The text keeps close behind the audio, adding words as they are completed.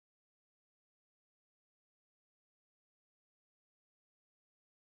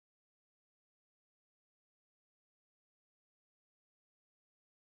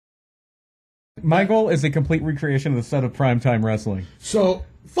My goal is a complete recreation of the set of primetime wrestling. So,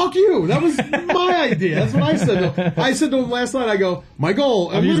 fuck you. That was my idea. That's what I said. I said to him last night, I go, my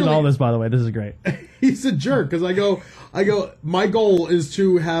goal... I'm using all this, by the way. This is great. He's a jerk, because I go, my goal is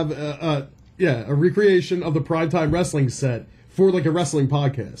to have a recreation of the primetime wrestling set for like a wrestling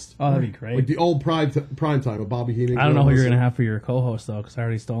podcast. Oh, that'd be great. Like the old primetime of Bobby Heenan. I don't know who you're going to have for your co-host, though, because I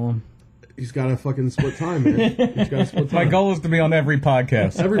already stole him. He's got to fucking split time, man. He's got to split time. My goal is to be on every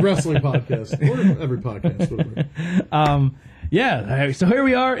podcast. Every wrestling podcast. Or every podcast. Whatever. Yeah, so here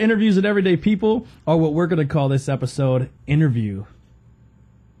we are, interviews with everyday people, or what we're going to call this episode, Interview.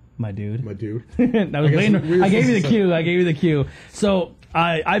 My dude. My dude. I gave you the cue. So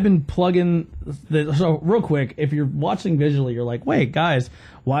I've been plugging so real quick, if you're watching visually, you're like, wait, guys,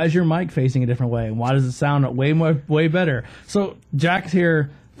 why is your mic facing a different way? And why does it sound way better? So Jack's here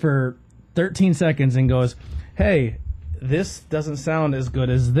for 13 seconds and goes, hey, this doesn't sound as good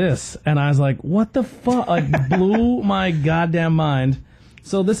as this. And I was like, what the fuck? Like, blew my goddamn mind.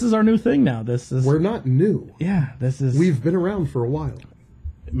 So this is our new thing now. We're not new. Yeah, we've been around for a while.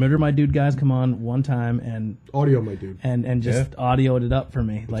 Murder My Dude guys come on one time and audio my dude and just audioed it up for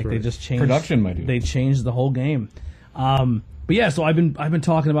me. That's like right. They just changed production my dude. They changed the whole game. But yeah, so I've been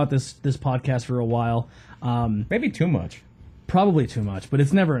talking about this podcast for a while. Maybe too much. Probably too much, but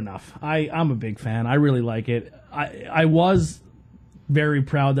it's never enough. I'm a big fan. I really like it. I was very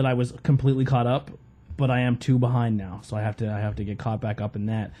proud that I was completely caught up, but I am 2 behind now, so I have to get caught back up in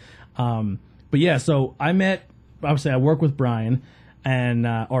that. But yeah, so I work with Brian and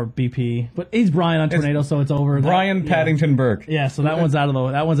or BP, but he's Brian on Tornado, so it's over. Brian Paddington Burke. Yeah, so that one's out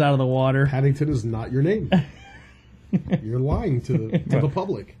of the water. Paddington is not your name. You're lying to the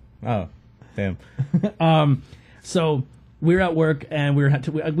public. Oh, damn. So we were at work and we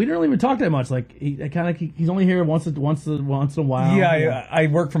didn't really even talk that much. Like he's only here once in a while. Yeah, I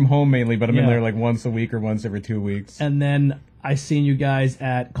work from home mainly, but I'm in there like once a week or once every 2 weeks. And then I seen you guys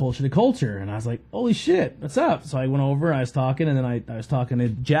at Culture to Culture, and I was like, holy shit, what's up? So I went over, I was talking, and then I was talking to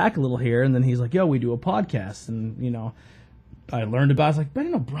Jack a little here, and then he's like, yo, we do a podcast, and I learned about it. I was like, but I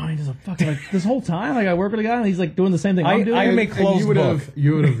didn't know Brian is a fucking, like, this whole time, like, I work with a guy, and he's, like, doing the same thing I'm doing. I am a closed book.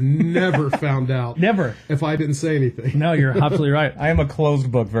 You would have never found out. Never. If I didn't say anything. No, you're absolutely right. I am a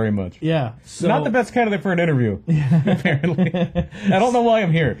closed book very much. Yeah. So, not the best candidate for an interview, apparently. I don't know why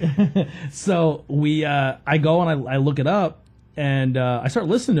I'm here. So, I go and I look it up, and I start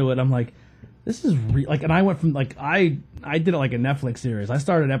listening to it, I'm like, this is, like, and I went from, like, I did it like a Netflix series. I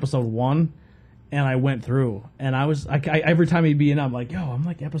started episode 1, and I went through, and I was like, every time he'd be in, I'm like, yo, I'm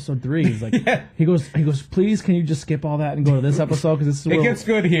like episode 3. He's like, yeah. he goes, please, can you just skip all that and go to this episode because this is it gets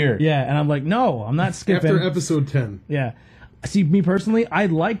good here. Yeah, and I'm like, no, I'm not skipping. After episode 10. Yeah, see, me personally, I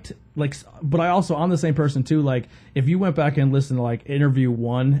liked but I also I'm the same person too. Like, if you went back and listened to like interview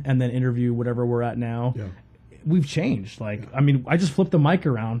 1 and then interview whatever we're at now. Yeah. We've changed. Like, I mean, I just flipped the mic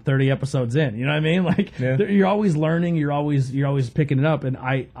around 30 episothink in. You know what I mean? Like, you're always learning. You're always picking it up. And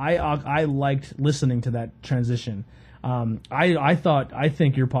I liked listening to that transition. I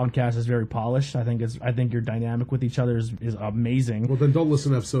think your podcast is very polished. I think your dynamic with each other is amazing. Well, then don't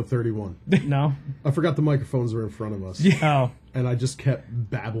listen to episode 31. No, I forgot the microphones were in front of us. Yeah. Oh. And I just kept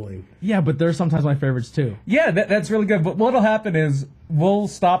babbling. Yeah, but they're sometimes my favorites too. Yeah, that's really good. But what'll happen is we'll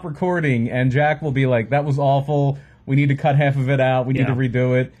stop recording and Jack will be like, that was awful. We need to cut half of it out. We need to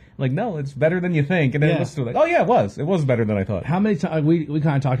redo it. Like, no, it's better than you think. And then listen to it, like, oh yeah, it was. It was better than I thought. How many times we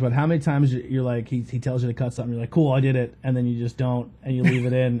kind of talked about how many times you're like he tells you to cut something, you're like, cool, I did it, and then you just don't, and you leave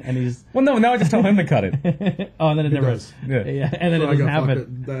it in, and he's well, no, now I just tell him to cut it. Oh, and then it never does. Yeah, and then it doesn't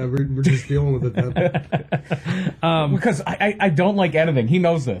happen. We're just dealing with it then. Because I don't like editing. He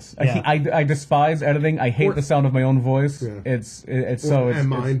knows this. Yeah. I despise editing. I hate the sound of my own voice. Yeah. It's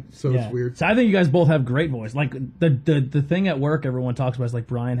mine. It's weird. So I think you guys both have great voice. Like the thing at work everyone talks about is like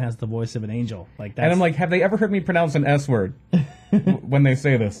Brian has the voice of an angel. Like that. And I'm like, have they ever heard me pronounce an S word when they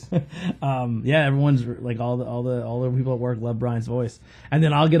say this? Yeah, everyone's like all the people at work love Brian's voice. And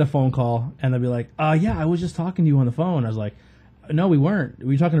then I'll get a phone call and they'll be like, yeah, I was just talking to you on the phone. I was like, no, we weren't.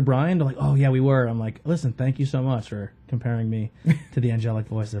 Were you talking to Brian? They're like, oh yeah, we were. I'm like, listen, thank you so much for comparing me to the angelic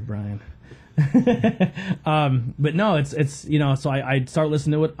voice of Brian. But no, it's so I start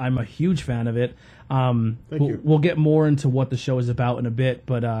listening to it. I'm a huge fan of it. Thank you. We'll get more into what the show is about in a bit,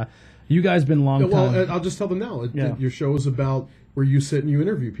 but you guys been long time. Well, I'll just tell them now. Your show is about where you sit and you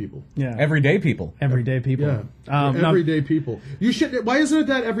interview people. Yeah, everyday people. Everyday people. Yeah, everyday people. You should. Why isn't it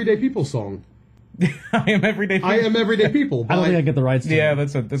that Everyday People song? I am everyday people. I am everyday people. I don't think I get the rights to it.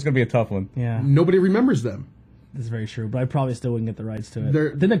 it. That's gonna be a tough one. Yeah, nobody remembers them. That's very true, but I probably still wouldn't get the rights to it.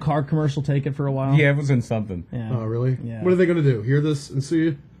 Didn't a car commercial take it for a while? Yeah, it was in something. Yeah. Oh, really? Yeah. What are they going to do? Hear this and see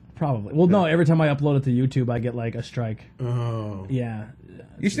you? Probably. Well, no. Every time I upload it to YouTube, I get like a strike. Oh. Yeah.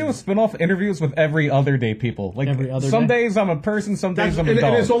 You should do a spin-off interviews with every other day people. Like Every other some day? days I'm a person, some days I'm a and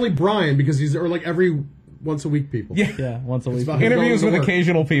dog. it's only Brian because he's or like every once a week people. Yeah. Yeah. Once a week. fine. Interviews Going with to work.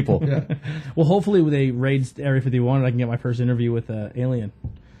 occasional people. Yeah. Well, hopefully they raid Area 51 and I can get my first interview with an alien.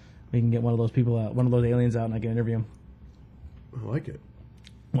 We can get one of those people out, one of those aliens out, and I can interview him I like it.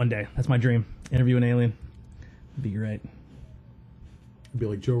 one day. That's my dream. Interview an alien. It'd be great. It'd be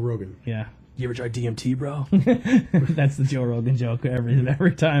like Joe Rogan. Yeah. You ever try DMT, bro? That's the Joe Rogan joke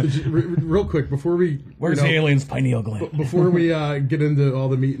every time. Real quick before we Where's the alien's pineal gland? before we get into all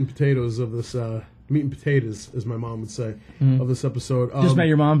the meat and potatoes of this meat and potatoes, as my mom would say, of this episode. Just met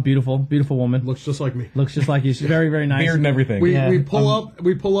your mom. Beautiful, beautiful woman. Looks just like me. Looks just like you. She's very, very nice. Beard and everything. We, Yeah. we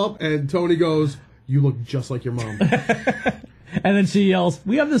pull up, and Tony goes, "You look just like your mom." And then she yells,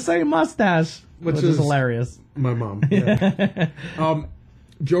 "We have the same mustache," which is hilarious. My mom. Yeah.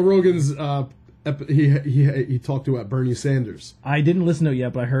 Joe Rogan's he talked to Bernie Sanders. I didn't listen to it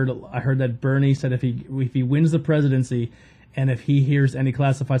yet, but I heard that Bernie said if he wins the presidency, and if he hears any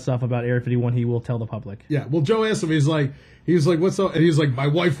classified stuff about Area 51, he will tell the public. Yeah. Well, Joe asked him. He's like, "What's up?" And he's like, "My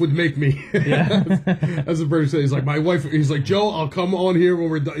wife would make me." Yeah. That's what Bernie said. He's like, "My wife." He's like, "Joe, I'll come on here when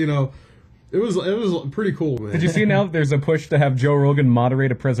we're done." You know, it was pretty cool, man. Did you see now there's a push to have Joe Rogan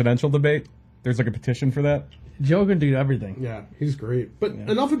moderate a presidential debate? There's like a petition for that. Joe can do everything. Yeah, he's great. But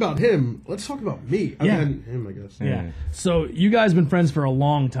enough about him. Let's talk about me. Yeah. And him, I guess. Yeah. So you guys been friends for a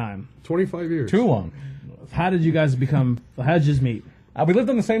long time. 25 years. Too long. How did you guys become? How did you just meet? We lived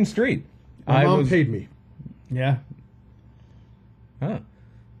on the same street. My mom paid me. Yeah. Huh.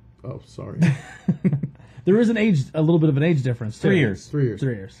 Oh, sorry. There is a little bit of an age difference. Too. 3 years. 3 years.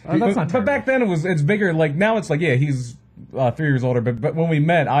 3 years. But That's not terrible. back then it's bigger. Like now it's like he's 3 years older. But when we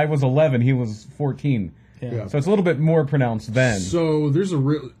met, I was 11, he was 14. Yeah. So it's a little bit more pronounced then. So there's a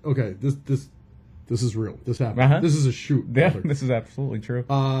real. Okay, this is real. This happened. Uh-huh. This is a shoot. Yeah, brother. this is absolutely true.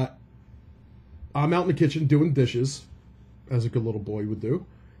 I'm out in the kitchen doing dishes, as a good little boy would do.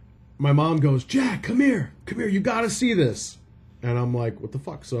 My mom goes, "Jack, come here, you gotta see this." And I'm like, "What the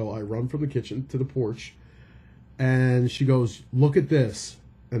fuck?" So I run from the kitchen to the porch, and she goes, "Look at this."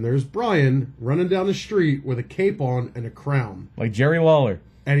 And there's Brian running down the street with a cape on and a crown. Like Jerry Lawler.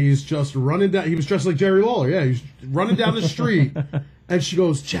 And he's just running down. He was dressed like Jerry Lawler. Yeah, he's running down the street. And she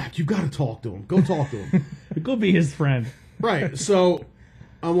goes, "Jack, you got to talk to him. Go talk to him." Go be his friend. Right. So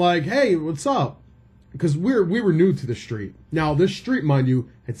I'm like, "Hey, what's up?" Because we were new to the street. Now, this street, mind you,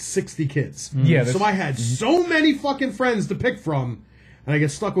 had 60 kids. Yeah, So I had so many fucking friends to pick from, and I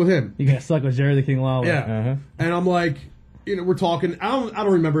get stuck with him. You got stuck with Jerry the King Lawler. Yeah. Uh-huh. And I'm like, we're talking. I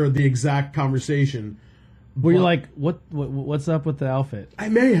don't remember the exact conversation. Were you like, what's up with the outfit? I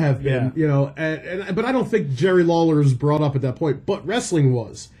may have been, Yeah. but I don't think Jerry Lawler was brought up at that point. But wrestling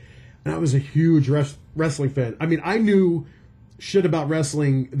was, and I was a huge wrestling fan. I mean, I knew shit about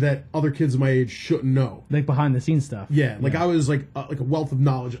wrestling that other kids my age shouldn't know. Like behind the scenes stuff. Yeah, like I was like a wealth of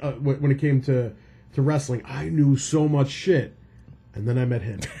knowledge when it came to wrestling. I knew so much shit, and then I met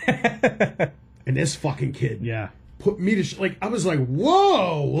him, and this fucking kid, Yeah. put me to like I was like,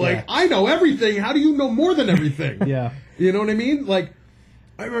 whoa, like Yeah. I know everything. How do you know more than everything? Yeah. You know what I mean? Like,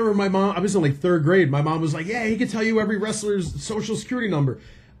 I remember my mom. I was in like 3rd grade. My mom was like, "Yeah, he could tell you every wrestler's social security number."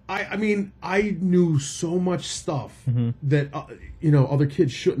 I mean, I knew so much stuff that other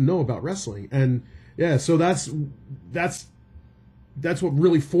kids shouldn't know about wrestling, and yeah, so that's what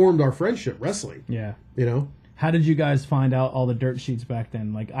really formed our friendship, wrestling. Yeah. You know. How did you guys find out all the dirt sheets back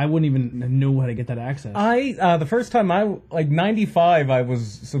then? Like, I wouldn't even know how to get that access. The first time 95, I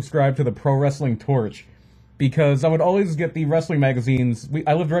was subscribed to the Pro Wrestling Torch because I would always get the wrestling magazines.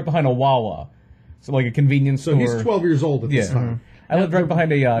 I lived right behind a Wawa, so like a convenience So store. he's 12 years old at this time. I lived right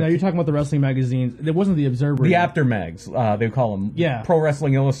behind a. Now you're talking about the wrestling magazines. It wasn't the Observer. The yet. After Mags, they call them. Yeah. Pro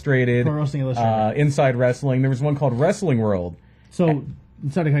Wrestling Illustrated. Pro Wrestling Illustrated. Inside Wrestling. There was one called Wrestling World. So,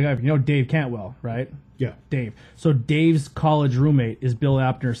 sorry to cut you off. You know Dave Cantwell, right? Yeah. Dave. So Dave's college roommate is Bill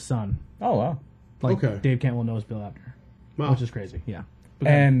Apter's son. Oh, wow. Like, Okay. Dave Cantwell knows Bill Apter, Wow. which is crazy. Yeah.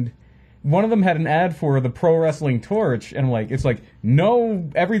 And one of them had an ad for the Pro Wrestling Torch, and it's like no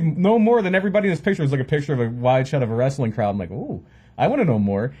more than everybody in this picture was like a picture of a wide shot of a wrestling crowd. I'm like, ooh, I want to know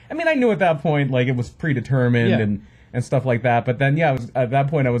more. I mean, I knew at that point like it was predetermined Yeah. and stuff like that. But then at that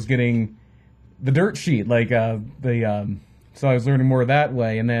point I was getting the dirt sheet, so I was learning more that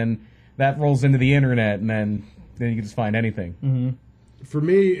way, and then that rolls into the internet, and then you can just find anything. Mm-hmm. For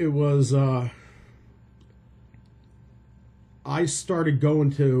me, it was I started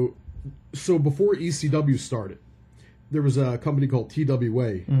going to. So before ECW started, there was a company called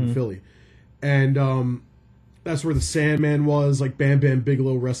TWA in Philly, and that's where the Sandman was. Like Bam Bam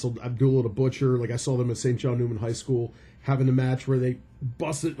Bigelow wrestled Abdullah the Butcher. Like I saw them at St. John Newman High School having a match where they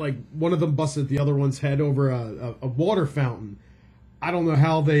busted, like one of them busted the other one's head over a water fountain. I don't know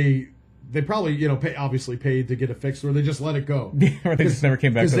how they probably, you know, obviously paid to get it fixed, or they just let it go. Or they just never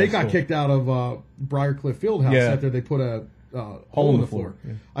came back. Because they got kicked out of Briarcliff Fieldhouse after they put a hole in the floor.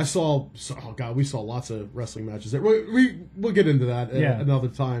 Yeah. I saw, oh God, we saw lots of wrestling matches there. We'll get into that another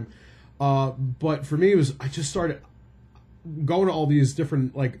time. But for me, I just started going to all these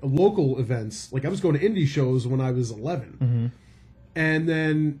different like local events. Like I was going to indie shows when I was 11, mm-hmm. and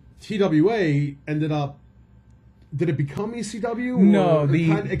then TWA ended up. Did it become ECW? No,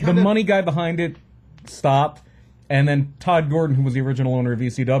 the money guy behind it stopped, and then Todd Gordon, who was the original owner of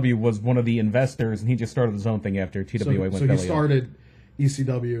ECW, was one of the investors, and he just started his own thing after TWA went belly up. So he started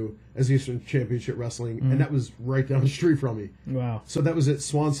ECW as Eastern Championship Wrestling, and that was right down the street from me. Wow. So that was at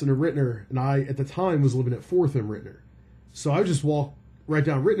Swanson and Rittner, and I, at the time, was living at 4th and Rittner. So I would just walk right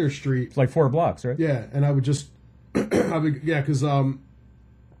down Rittner Street. It's like 4 blocks, right? Yeah, and I would just, because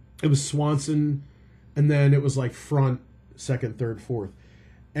it was Swanson, and then it was like front, 2nd, 3rd, 4th.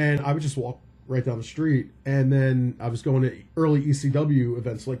 And I would just walk right down the street, and then I was going to early ECW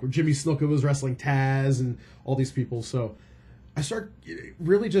events, like where Jimmy Snuka was wrestling Taz and all these people. So I started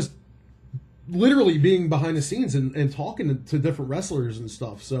really just literally being behind the scenes and talking to different wrestlers and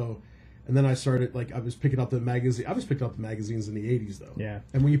stuff. So, and then I started, like, I was picking up the magazine. I was picking up the magazines in the 80s, though. Yeah.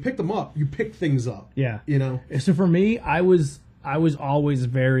 And when you pick them up, you pick things up. Yeah. You know? So for me, I was always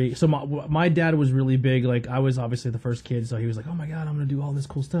very, so my dad was really big, like I was obviously the first kid, so he was like, oh my God, I'm going to do all this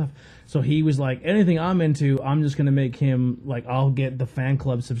cool stuff. So he was like, anything I'm into, I'm just going to make him, like, I'll get the fan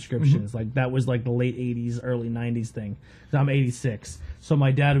club subscriptions. Mm-hmm. Like that was like the late 80s, early 90s thing. So I'm 86. So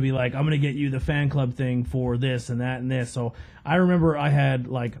my dad would be like, I'm going to get you the fan club thing for this and that and this. So I remember I had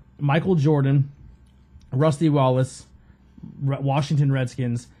like Michael Jordan, Rusty Wallace, Washington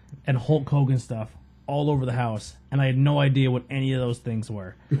Redskins, and Hulk Hogan stuff all over the house, and I had no idea what any of those things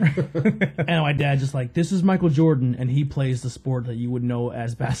were. And my dad just like, this is Michael Jordan, and he plays the sport that you would know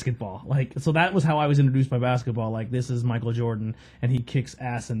as basketball. Like, so that was how I was introduced by basketball. Like, this is Michael Jordan, and he kicks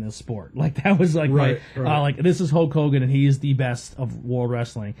ass in this sport. Like, that was like right. Like, this is Hulk Hogan, and he is the best of world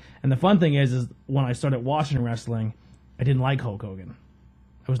wrestling. And the fun thing is when I started watching wrestling, I didn't like Hulk Hogan.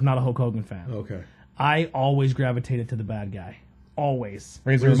 I was not a Hulk Hogan fan. Okay. I always gravitated to the bad guy. Always.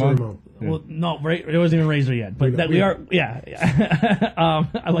 Razor Ramon? Yeah. Well, no, it wasn't even Razor yet, but we are.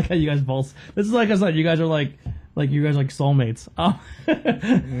 I like how you guys both. This is like I said, you guys are like you guys are like soulmates.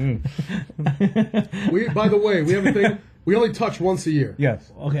 By the way, we have a thing. We only touch once a year.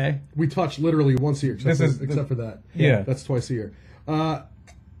 Yes. Okay. We touch literally once a year, except for that. Yeah. That's twice a year.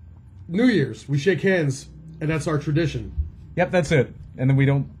 New Year's, we shake hands, and that's our tradition. Yep, that's it. And then we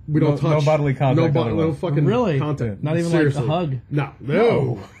don't touch. No bodily contact. No fucking really? contact. Not even Seriously. like a hug?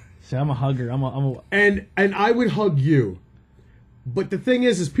 No. See, I'm a hugger. I'm a And I would hug you. But the thing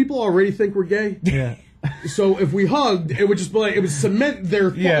is people already think we're gay. Yeah. So if we hugged, it would just be like, it would cement their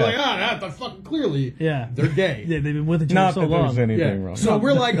like, that's fucking clearly they're gay. Yeah, they've been with each Not other so that long. there's anything wrong. So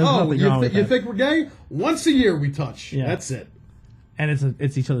we're like, you think we're gay? Once a year we touch. Yeah. That's it. And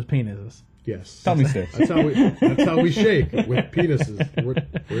it's each other's penises. Yes. Tell me this. That's how we shake with penises.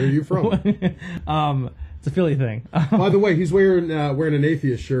 Where are you from? It's a Philly thing. By the way, he's wearing an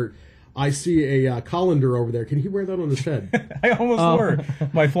atheist shirt. I see a colander over there. Can he wear that on his head? I almost wore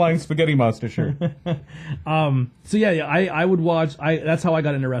my Flying Spaghetti Monster shirt. So yeah, I would watch. That's how I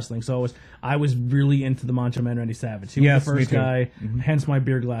got into wrestling. So I was really into the Macho Man Randy Savage. He was the first guy, hence my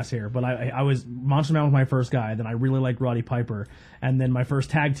beer glass hair. But I was Macho Man was my first guy. Then I really liked Roddy Piper, and then my first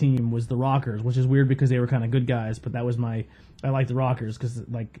tag team was the Rockers, which is weird because they were kind of good guys. But that was I liked the Rockers because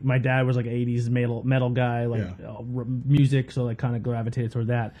like my dad was like an 80s metal guy, like music, so I kind of gravitated toward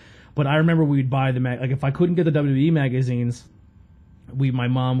that. But I remember we'd buy the like if I couldn't get the WWE magazines, my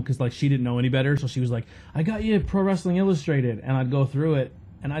mom, because like she didn't know any better, so she was like, I got you Pro Wrestling Illustrated, and I'd go through it,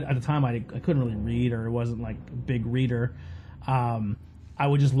 and at the time I couldn't really read, or it wasn't like a big reader. I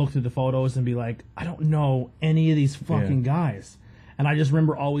would just look through the photos and be like, I don't know any of these fucking guys, and I just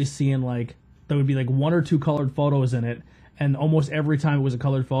remember always seeing like there would be like 1 or 2 colored photos in it. And almost every time it was a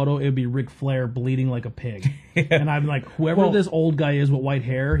colored photo, it would be Ric Flair bleeding like a pig. And I'm like, whoever this old guy is with white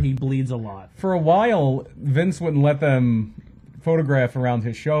hair, he bleeds a lot. For a while, Vince wouldn't let them photograph around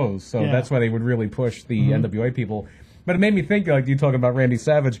his shows, so that's why they would really push the NWA people. But it made me think, like you talking about Randy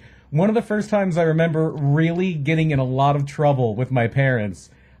Savage, one of the first times I remember really getting in a lot of trouble with my parents.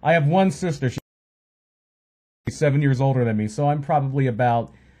 I have one sister, she's 7 years older than me, so I'm probably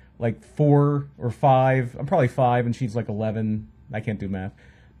about like 4 or 5. I'm probably 5, and she's like 11. I can't do math.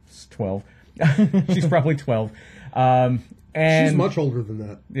 It's 12. She's probably 12. And she's much older than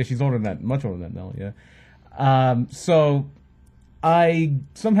that. Yeah, she's older than that. Much older than that, Mel, yeah. So I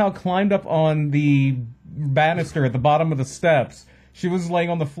somehow climbed up on the banister at the bottom of the steps. She was laying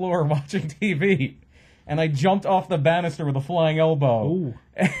on the floor watching TV. And I jumped off the banister with a flying elbow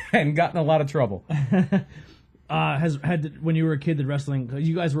and got in a lot of trouble. When you were a kid, did wrestling?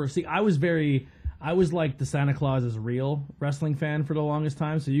 You guys were. See, I was like the Santa Claus is real wrestling fan for the longest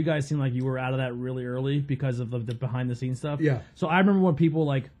time. So you guys seem like you were out of that really early because of the behind the scenes stuff. Yeah. So I remember when people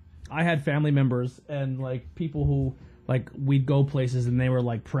like, I had family members and like people who like we'd go places and they were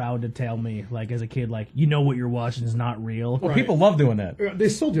like proud to tell me like as a kid like you know what you're watching is not real. Well, people love doing that. They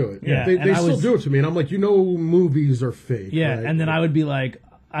still do it. Yeah. They still do it to me, and I'm like, movies are fake. Yeah. Right? And then I would be like,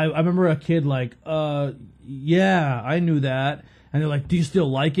 I remember a kid like, yeah, I knew that. And they're like, do you still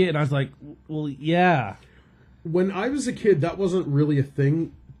like it? And I was like, well, yeah. When I was a kid, that wasn't really a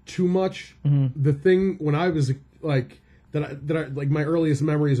thing too much. Mm-hmm. The thing when I was like that I like my earliest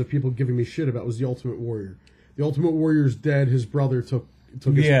memories of people giving me shit about was the Ultimate Warrior. The Ultimate Warrior's dead. His brother took his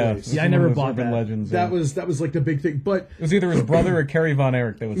place. Yeah, I never bought that. Legends, that was like the big thing. But it was either his brother or Kerry Von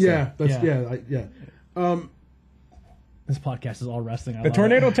Erich that was yeah, saying. This podcast is all wrestling. The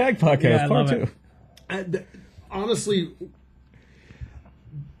Tornado Tag Podcast, part 2. Honestly,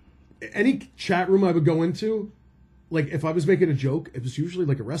 any chat room I would go into, like if I was making a joke, it was usually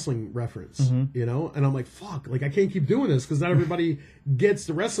like a wrestling reference, you know? And I'm like, fuck, like I can't keep doing this because not everybody gets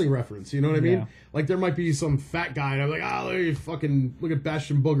the wrestling reference, you know what I mean? Yeah. Like there might be some fat guy and I'm like, look at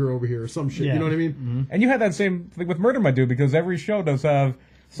Bastion Booger over here or some shit, you know what I mean? Mm-hmm. And you had that same thing with Murder My Dude because every show does have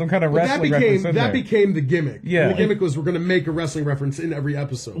some kind of wrestling reference in there. became the gimmick. Yeah. And the gimmick was we're going to make a wrestling reference in every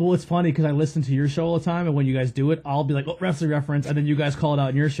episode. Well, it's funny because I listen to your show all the time, and when you guys do it, I'll be like, oh, wrestling reference, and then you guys call it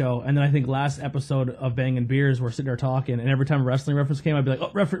out in your show. And then I think last episode of Bangin' Beers, we're sitting there talking, and every time a wrestling reference came, I'd be like,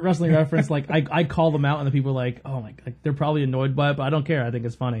 oh, wrestling reference. Like, I call them out, and the people are like, oh, my God. They're probably annoyed by it, but I don't care. I think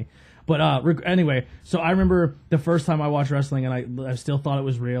it's funny. But anyway, so I remember the first time I watched wrestling, and I still thought it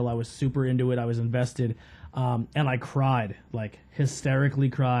was real. I was super into it. I was invested. And I cried, like hysterically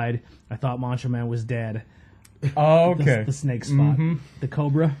cried. I thought Macho Man was dead. Oh, okay. The snake spot, the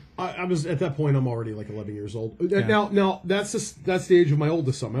cobra. I was at that point. I'm already like 11 years old. Yeah. Now that's the age of my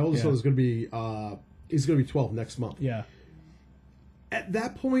oldest son. My oldest son is going to be he's going to be 12 next month. Yeah. At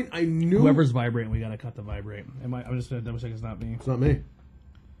that point, I knew whoever's vibrating, we got to cut the vibrate. I'm just going to double check it's not me. It's not me.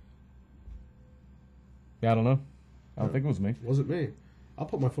 Yeah, I don't know. I don't think it was me. It wasn't me. I'll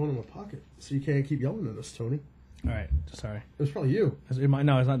put my phone in my pocket so you can't keep yelling at us, Tony. All right, sorry. It was probably you.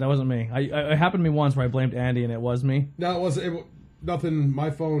 No, it's not. That wasn't me. It happened to me once where I blamed Andy and it was me. No, it wasn't. Nothing. My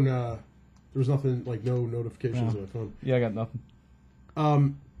phone. There was nothing like no notifications on my phone. Yeah, I got nothing.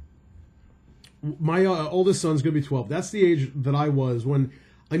 My oldest son's gonna be 12. That's the age that I was when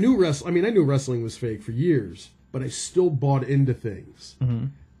I knew wrestling. I mean, I knew wrestling was fake for years, but I still bought into things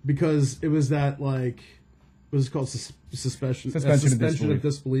because it was that like. What is it called? Suspension of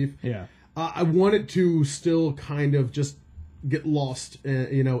disbelief. Yeah. I wanted to still kind of just get lost,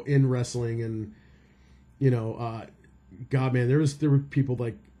 in wrestling, and God, man, there were people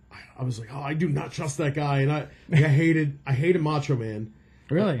like I was like, oh, I do not trust that guy, and I hated Macho Man.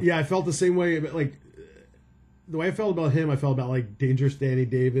 Really? Yeah, I felt the same way. But like the way I felt about him, I felt about like Dangerous Danny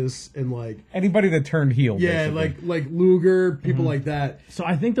Davis and like anybody that turned heel. Yeah, basically. like Luger, people like that. So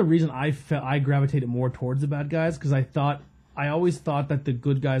I think the reason I gravitated more towards the bad guys because I always thought that the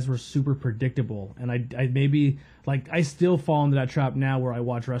good guys were super predictable, and I maybe like I still fall into that trap now where I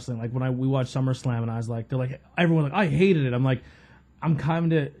watch wrestling. Like when we watched SummerSlam, and I was like, everyone like I hated it. I'm like, I'm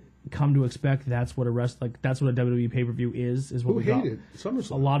kind of come to expect that's what that's what a WWE pay-per-view is what Who we got. hated SummerSlam?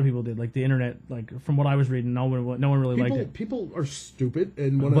 A lot of people did. Like the internet, like from what I was reading, no one really liked it. People are stupid,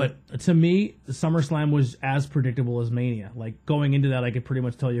 and but to me, SummerSlam was as predictable as Mania. Like going into that, I could pretty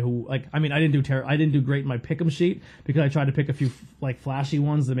much tell you who. Like I mean, I didn't do great in my pick'em sheet because I tried to pick a few like flashy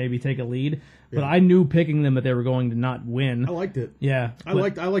ones that maybe take a lead. But I knew picking them that they were going to not win. I liked it. Yeah, I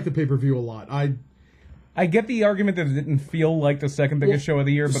liked the pay-per-view a lot. I get the argument that it didn't feel like the second biggest show of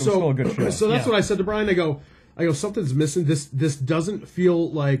the year, but it was still a good show. So that's what I said to Brian. I go, something's missing. This doesn't feel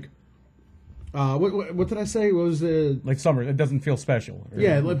like. What did I say? What was the like summer? It doesn't feel special.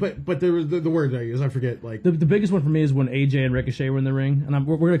 Yeah, but there was the word I used. I forget. Like the biggest one for me is when AJ and Ricochet were in the ring, and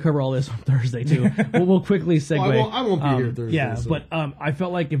we're going to cover all this on Thursday too. we'll quickly segue. I won't be here Thursday. Yeah, so. but I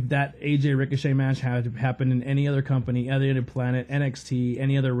felt like if that AJ Ricochet match had happened in any other company, any other planet, NXT,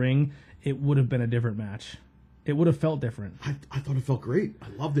 any other ring, it would have been a different match. It would have felt different. I thought it felt great. I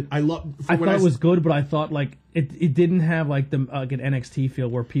loved it. I thought it was good, but I thought like it didn't have like the like an NXT feel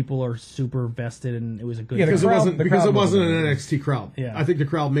where people are super vested and it was a good. Yeah, because it wasn't an an NXT crowd. Yeah. I think the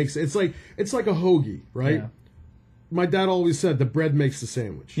crowd makes it's like a hoagie, right? Yeah. My dad always said the bread makes the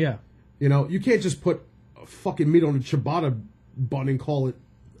sandwich. Yeah. You know, you can't just put fucking meat on a ciabatta bun and call it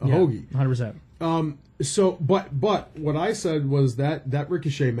a hoagie. 100%. So, but what I said was that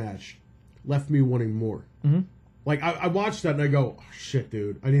Ricochet match left me wanting more. Mm-hmm. Like I watched that and I go, oh, shit,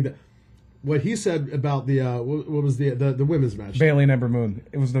 dude, I need that. What he said about the what was the women's match? Bayley and Ember Moon.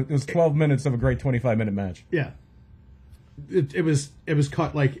 It was 12 minutes of a great 25-minute match. Yeah, it was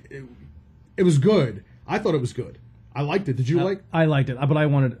cut like it was good. I thought it was good. I liked it. Did you like? I liked it, but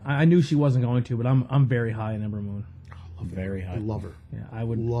I knew she wasn't going to, but I'm very high in Ember Moon. Very high. I love her. Yeah, I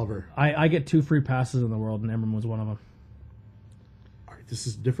would love her. I get 2 free passes in the world, and Ember Moon's one of them. All right, this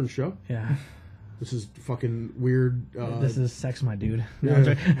is a different show. Yeah. This is fucking weird. This is sex, my dude.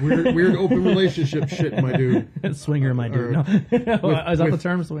 Yeah, weird open relationship shit, my dude. Swinger, my dude. No. Is that the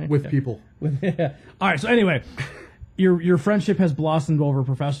term? Swinger? With people. Yeah. All right. So anyway, your friendship has blossomed over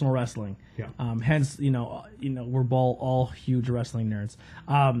professional wrestling. Yeah. Hence, we're all huge wrestling nerds.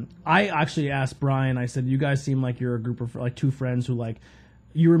 I actually asked Brian. I said, you guys seem like you're a group of like 2 friends who like.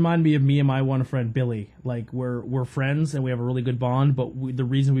 You remind me of me and my one friend Billy. Like we're friends and we have a really good bond. But the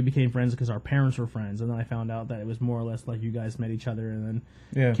reason we became friends is because our parents were friends. And then I found out that it was more or less like you guys met each other and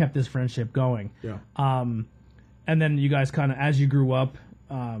then kept this friendship going. Yeah. And then you guys kind of as you grew up,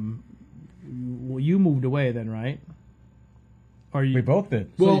 you moved away then, right? Or you? We both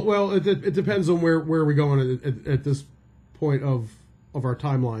did. Well, it depends on where we're going at this point of our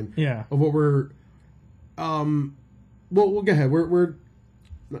timeline. Yeah. Of what we're. We'll go ahead.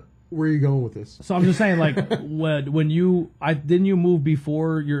 Where are you going with this? So I'm just saying, like, when didn't you move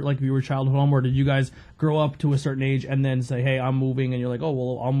before your childhood home, or did you guys grow up to a certain age and then say, hey, I'm moving, and you're like, oh,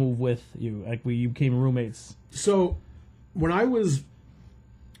 well, I'll move with you, like you became roommates? So when I was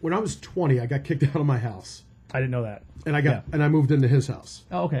 20, I got kicked out of my house. I didn't know that, and I moved into his house.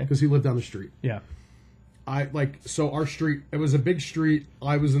 Oh, okay, because he lived down the street. Yeah. Our street. It was a big street.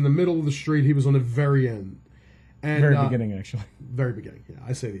 I was in the middle of the street. He was on the very end. And, very beginning, actually. Very beginning. Yeah,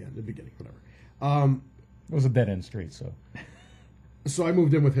 I say the end, the beginning, whatever. It was a dead end street, so. So I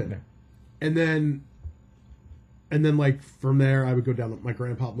moved in with him, and then like from there, I would go down. My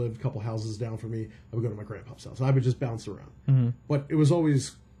grandpa lived a couple houses down from me. I would go to my grandpa's house. I would just bounce around, but it was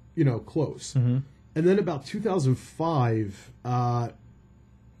always, close. Mm-hmm. And then about 2005,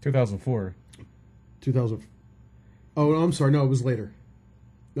 2004, 2000. Oh, I'm sorry. No, it was later.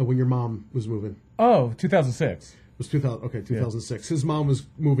 No, when your mom was moving. Oh, 2006. It was 2000. Okay, 2006. Yeah. His mom was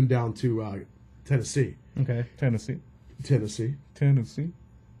moving down to Tennessee. Okay, Tennessee.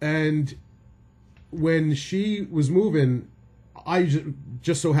 And when she was moving, I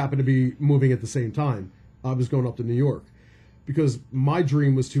just so happened to be moving at the same time. I was going up to New York because my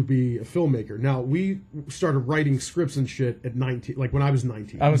dream was to be a filmmaker. Now, we started writing scripts and shit at 19, like when I was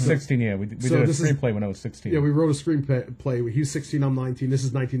 19. I was 16, yeah. We did a screenplay when I was 16. Yeah, we wrote a screenplay. He was 16, I'm 19. This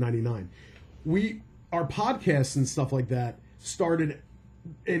is 1999. Our podcasts and stuff like that started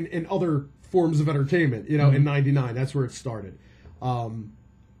in other forms of entertainment, in 99. That's where it started. I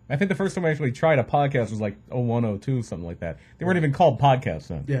think the first time I actually tried a podcast was like 01, 02, something like that. They weren't even called podcasts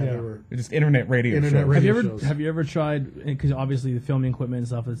then. Yeah, they were. They're just internet radio shows. Have you ever tried, because obviously the filming equipment and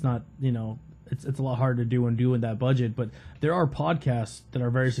stuff, it's not, it's a lot harder to do in that budget, but there are podcasts that are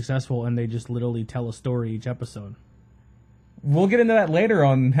very successful and they just literally tell a story each episode. We'll get into that later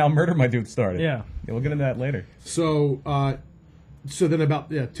on how Murder My Dude started. Yeah, we'll get into that later. So then about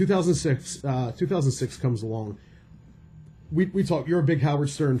 2006 comes along. We talk. You're a big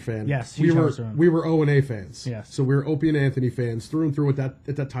Howard Stern fan. Yes, we were O&A fans. Yes, so we were Opie and Anthony fans through and through. At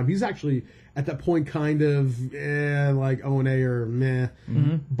that time, he's actually at that point kind of like O&A or meh.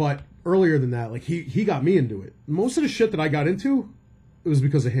 Mm-hmm. But earlier than that, like he got me into it. Most of the shit that I got into, it was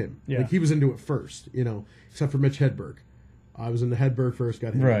because of him. Yeah. Like he was into it first, except for Mitch Hedberg. I was into Hedberg first,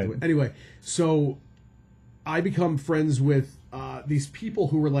 got him into it. Anyway, so I become friends with these people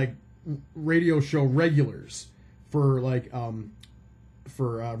who were like radio show regulars for Ron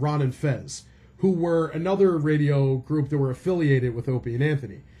and Fez, who were another radio group that were affiliated with Opie and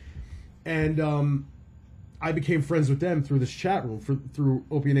Anthony. And I became friends with them through this chat room, through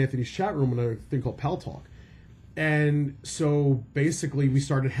Opie and Anthony's chat room on a thing called Pal Talk. And so basically we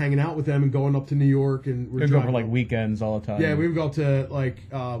started hanging out with them and going up to New York, and we'd go for like weekends all the time. Yeah, we would go to like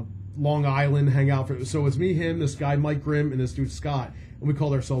Long Island, hang out so it's me, him, this guy Mike Grimm, and this dude Scott, and we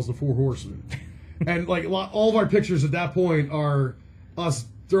called ourselves the Four Horsemen. And like all of our pictures at that point are us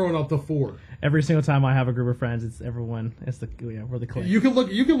throwing up the four. every single time I have a group of friends, it's everyone. We're the clique. You can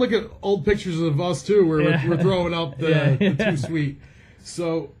look at old pictures of us too, where we're throwing up the too sweet.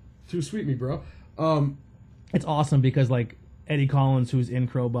 So too sweet me, bro. It's awesome because like Eddie Collins, who's in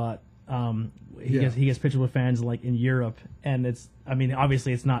Crowbot, he gets pictures with fans like in Europe, and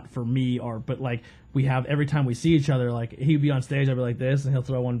obviously it's not for me but like we have every time we see each other, like he'd be on stage, I'd be like this, and he'll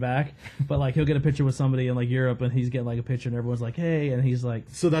throw one back, but like he'll get a picture with somebody in like Europe, and he's getting like a picture, and everyone's like, hey, and he's like,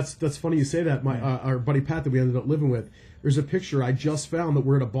 so that's funny you say that. Our buddy Pat that we ended up living with, there's a picture I just found that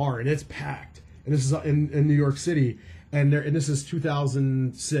we're at a bar and it's packed, and this is in New York City, and this is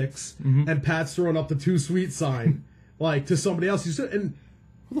 2006, and Pat's throwing up the too sweet sign like to somebody else. And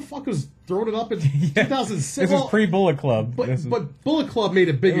who the fuck was throwing it up in 2006? This is pre-Bullet Club. But Bullet Club made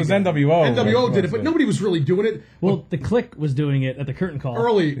it big. It was NWO. NWO did it, but nobody was really doing it. Well, the Clique was doing it at the curtain call.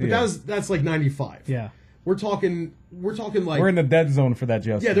 Early, but that's like 95. Yeah. We're talking like... We're in the dead zone for that,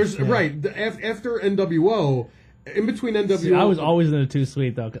 Justin. Yeah, right. After NWO, in between NWO... See, I was always in the Too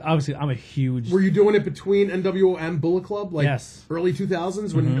Sweet, though. Obviously, I'm a huge... Were you doing it between NWO and Bullet Club? Like yes. Early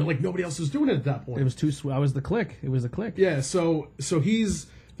 2000s when like nobody else was doing it at that point? It was Too Sweet. I was the Clique. It was the Clique. Yeah, so he's...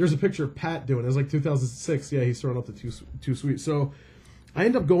 There's a picture of Pat doing it. It was like 2006. Yeah, he's throwing up the too sweet. So I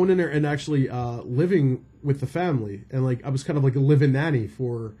ended up going in there and actually living with the family. And like I was kind of like a live-in nanny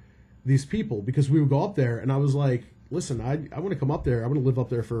for these people because we would go up there and I was like, listen, I want to come up there. I want to live up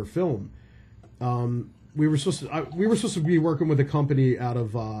there for a film. We were supposed to be working with a company out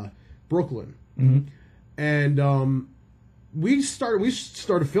of Brooklyn. And we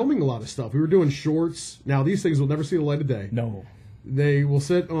started filming a lot of stuff. We were doing shorts. Now these things will never see the light of day. No. They will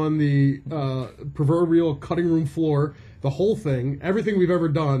sit on the proverbial cutting room floor. The whole thing, everything we've ever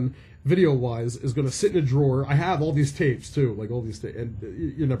done, video-wise, is going to sit in a drawer. I have all these tapes, too. Like, all these tapes.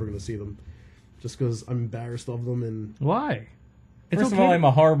 And you're never going to see them. Just because I'm embarrassed of them. And why? First of all, I'm a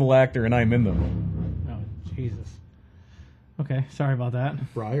horrible actor, and I'm in them. Oh, Jesus. Okay, sorry about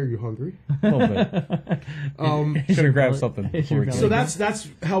that. Bri, are you hungry? A little bit. Should have grabbed something. So that's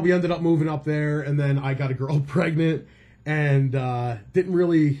how we ended up moving up there. And then I got a girl pregnant. And didn't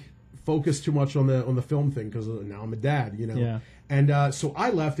really focus too much on the film thing because now I'm a dad, you know. Yeah. And so I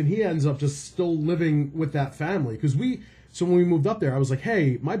left, and he ends up just still living with that family because So when we moved up there, I was like,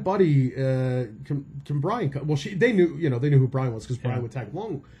 hey, my buddy, can Brian come? Well, they knew who Brian was because Brian would tag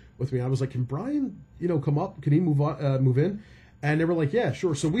along with me. I was like, can Brian, come up? Can he move in? And they were like, yeah,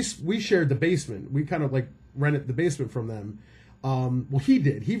 sure. So we shared the basement. We kind of like rented the basement from them. Well, he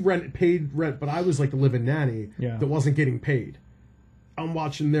did. He paid rent, but I was like the live-in nanny that wasn't getting paid. I'm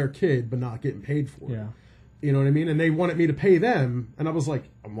watching their kid, but not getting paid for it. Yeah. You know what I mean? And they wanted me to pay them, and I was like,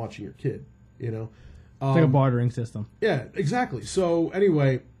 I'm watching your kid, It's like a bartering system. Yeah, exactly. So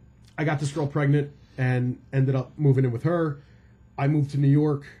anyway, I got this girl pregnant and ended up moving in with her. I moved to New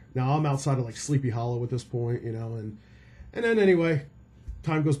York. Now I'm outside of like Sleepy Hollow at this point, and then anyway,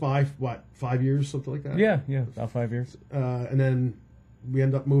 time goes by, 5 years, something like that? Yeah, about 5 years. And then we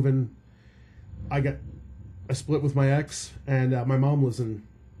end up moving. I split with my ex, and my mom lives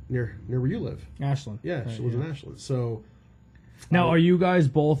near where you live. Ashland. Yeah, she lives in Ashland. So now, are you guys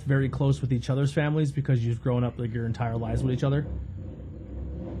both very close with each other's families because you've grown up like your entire lives with each other?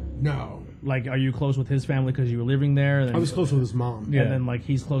 No. Like, are you close with his family because you were living there? I was close with his mom. Yeah. And then like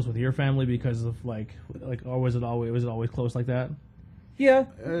he's close with your family because of like, or was it always close like that? Yeah,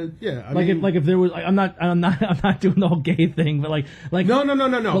 yeah. I mean, if there was, I'm not doing the whole gay thing, but like no.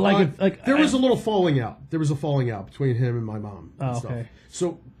 But there was a little falling out. There was a falling out between him and my mom. And stuff. Okay.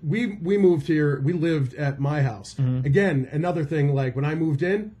 So we moved here. We lived at my house. Mm-hmm. Again, another thing. Like when I moved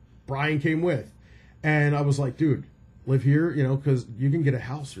in, Brian came with, and I was like, dude, live here, because you can get a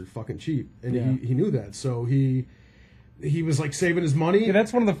house for fucking cheap, and he knew that. So he was like saving his money. Yeah,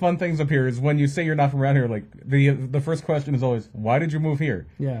 that's one of the fun things up here is when you say you're not from around here, like the first question is always, why did you move here?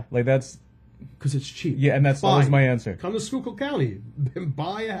 Yeah. Like that's because it's cheap. Yeah, and that's always my answer. Come to Schuylkill County and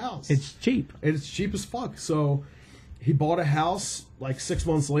buy a house. It's cheap. It's cheap as fuck. So he bought a house like 6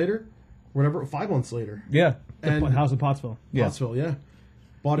 months later, whatever, 5 months later. Yeah. And house in Pottsville. Yeah. Pottsville, yeah.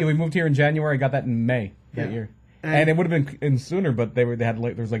 Bought it. We moved here in January. I got that in May that year. And it would have been in sooner, but there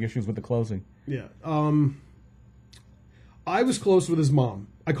was like issues with the closing. Yeah. I was close with his mom.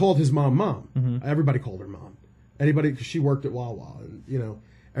 I called his mom. Mm-hmm. Everybody called her mom. Anybody, because she worked at Wawa, and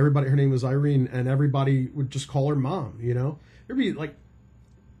everybody. Her name was Irene, and everybody would just call her mom. There'd be like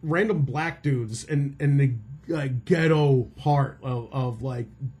random black dudes in the ghetto part of like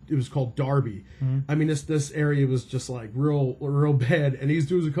it was called Darby. Mm-hmm. I mean, this area was just like real bad, and these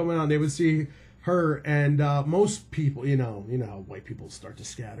dudes would come out and they would see her, and most people, you know how white people start to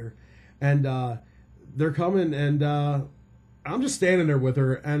scatter, and they're coming and. I'm just standing there with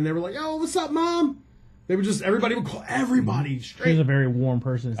her, and they were like, "Oh, what's up, Mom?" They would just, everybody would call everybody straight. She's a very warm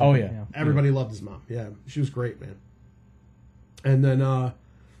person. Oh, yeah. Everybody loved his mom. Yeah, she was great, man. And then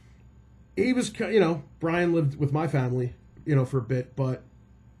he was, Brian lived with my family, for a bit, but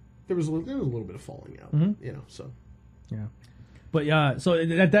there was a little bit of falling out, so. Yeah. But yeah, so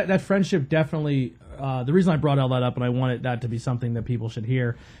that friendship definitely, the reason I brought all that up and I wanted that to be something that people should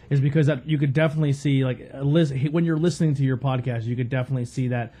hear is because that you could definitely see, like, when you're listening to your podcast, you could definitely see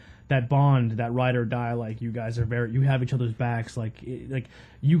that bond, that ride or die, like, you guys are you have each other's backs, like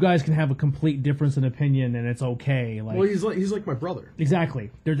you guys can have a complete difference in opinion and it's okay. Like, well, he's like my brother.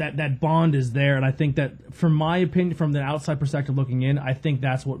 Exactly. There, that bond is there, and I think that, from my opinion, from the outside perspective looking in, I think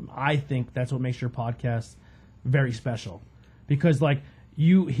that's what makes your podcast very special, because like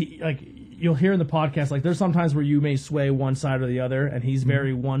you'll hear in the podcast, like, there's sometimes where you may sway one side or the other, and he's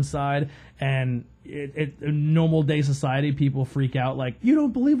very one side, and in normal day society, people freak out like, you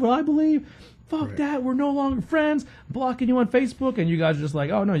don't believe what I believe, fuck right. That, we're no longer friends, blocking you on Facebook, and you guys are just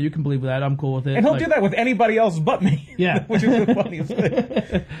like, oh no, you can believe that, I'm cool with it. And he'll do that with anybody else but me. Yeah. Which is the funniest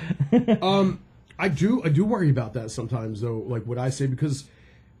thing. I do worry about that sometimes, though, like what I say, because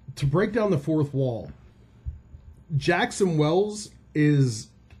to break down the fourth wall, Jackson Wells is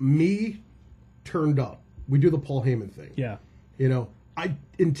me turned up. We do the Paul Heyman thing. Yeah. I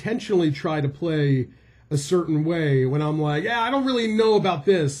intentionally try to play a certain way when I'm like, yeah, I don't really know about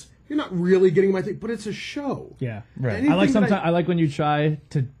this. You're not really getting my thing, but it's a show. Yeah. Right. I like when you try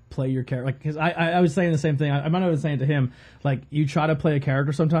to play your character, like, because I was saying the same thing. I might have been saying to him, like, you try to play a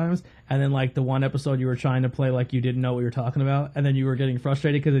character sometimes, and then, like, the one episode you were trying to play like you didn't know what you were talking about, and then you were getting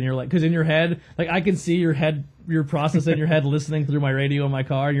frustrated because in your head, like, I can see your process in your head listening through my radio in my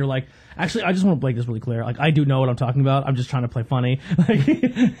car, and you're like, actually, I just want to make this really clear. Like, I do know what I'm talking about. I'm just trying to play funny.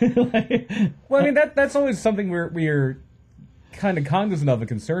 Well, I mean, that's always something we're kind of cognizant of and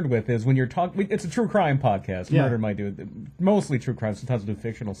concerned with, is when you're talking. It's a true crime podcast. Yeah. Murder might do it. Mostly true crime. Sometimes we do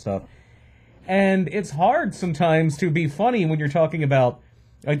fictional stuff. And it's hard sometimes to be funny when you're talking about,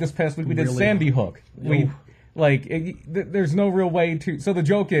 like, this past week we did Sandy Hook. There's no real way to. So the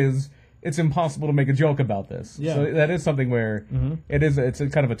joke is, it's impossible to make a joke about this. Yeah. So that is something where it's a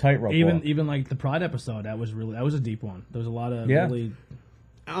kind of a tightrope. Even like the Pride episode, that was a deep one. There was a lot of really.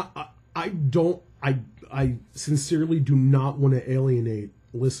 I sincerely do not want to alienate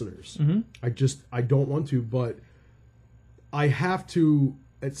listeners. I don't want to, but I have to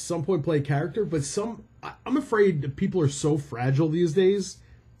at some point play a character. But I'm afraid that people are so fragile these days,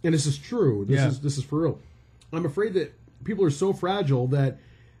 and this is true. This is for real. I'm afraid that people are so fragile that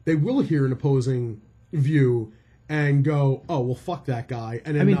they will hear an opposing view and go, "Oh, well, fuck that guy,"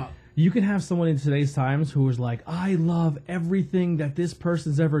 and then you can have someone in today's times who is like, I love everything that this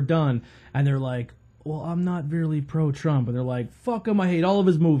person's ever done, and they're like, well, I'm not really pro-Trump, and they're like, fuck him, I hate all of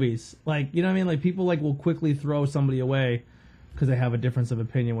his movies. Like, you know what I mean? Like, people will quickly throw somebody away because they have a difference of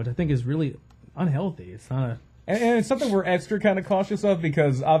opinion, which I think is really unhealthy. It's not and it's something we're extra kind of cautious of,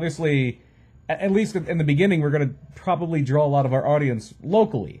 because obviously, at least in the beginning, we're going to probably draw a lot of our audience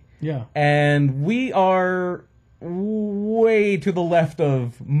locally. Yeah. And we are way to the left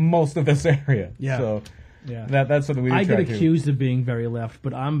of most of this area. Yeah. So yeah, that's something we I get accused of being very left,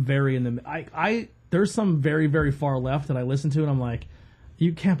 but I'm very in the. There's some very, very far left that I listen to, and I'm like,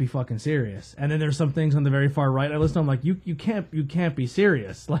 you can't be fucking serious. And then there's some things on the very far right I listen to, I'm like, you can't be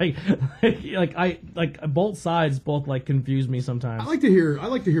serious. Like both sides confuse me sometimes. I like to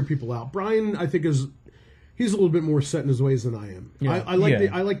hear people out. Brian, I think he's a little bit more set in his ways than I am. Yeah. I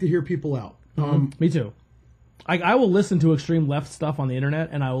like to hear people out. Me too. I will listen to extreme left stuff on the internet,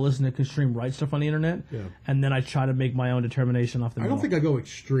 and I will listen to extreme right stuff on the internet, and then I try to make my own determination off the middle. I don't think I go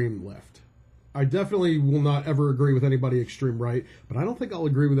extreme left. I definitely will not ever agree with anybody extreme right, but I don't think I'll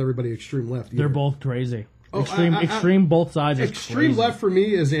agree with everybody extreme left either. They're both crazy. Extreme both sides is extreme crazy. Left for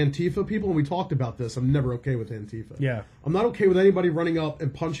me is Antifa people, and we talked about this. I'm never okay with Antifa. Yeah. I'm not okay with anybody running up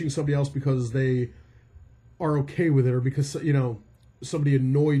and punching somebody else because they are okay with it, or because, somebody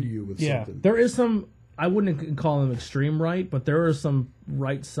annoyed you with something. There is some, I wouldn't call them extreme right, but there are some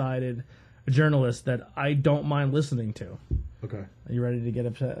right-sided journalists that I don't mind listening to. Okay. Are you ready to get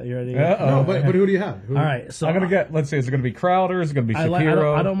upset? Are you ready? No, but who do you have? All right, so I'm gonna get. Let's see. Is it gonna be Crowder? Is it gonna be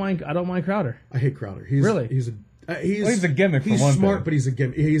Shapiro? I don't mind Crowder. I hate Crowder. He's he's a gimmick. He's for one smart, thing. but he's a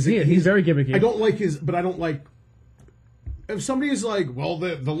gimmick. He's very gimmicky. I don't like. If somebody is like, well,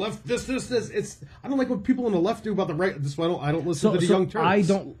 the left, this, it's. I don't like what people on the left do about the right. This, I don't listen to the Young Turks.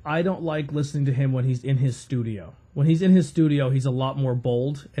 I don't like listening to him when he's in his studio. When he's in his studio, he's a lot more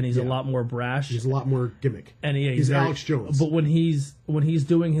bold and he's a lot more brash. He's a lot more gimmick. And he's Alex Jones. But when he's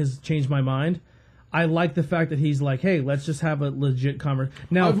doing his Change My Mind, I like the fact that he's like, hey, let's just have a legit conversation.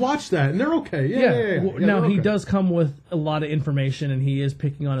 Now, I've watched that, and they're okay. Yeah. Now, he okay. does come with a lot of information, and he is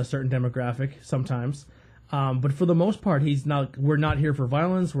picking on a certain demographic sometimes. But for the most part, we're not here for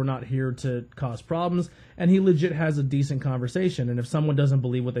violence. We're not here to cause problems. And he legit has a decent conversation. And if someone doesn't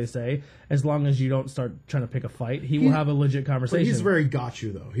believe what they say, as long as you don't start trying to pick a fight, he will have a legit conversation. He's very got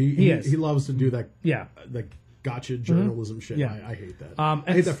you, though. He loves to do that. Yeah. Like gotcha journalism shit. Yeah. I hate that.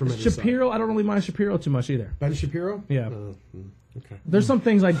 I hate that from any Shapiro, side. I don't really mind Shapiro too much either. Ben Shapiro? Yeah. Okay. There's some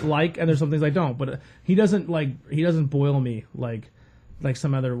things I like, and there's some things I don't. But he doesn't boil me like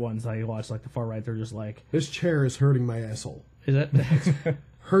some other ones I watch, like the far right. They're just like, This chair is hurting my asshole. is it?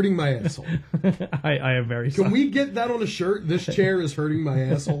 Hurting my asshole. I am very Can sorry. we get that on a shirt? This chair is hurting my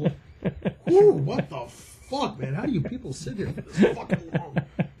asshole. Ooh, what the fuck, man? How do you people sit here for this fucking long?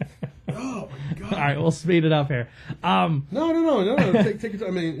 Oh my god. All right, we'll speed it up here. No. Take your time.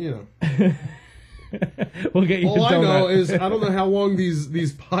 I mean, you know. We'll get you. All I donut. know is I don't know how long these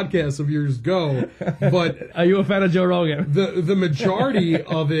podcasts of yours go, but Are you a fan of Joe Rogan? the majority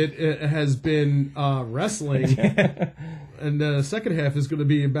of it has been wrestling, and the second half is going to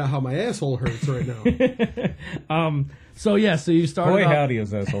be about how my asshole hurts right now. So you started. Boy, off- howdy,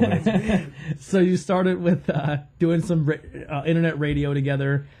 his asshole hurts. So you started with doing some internet radio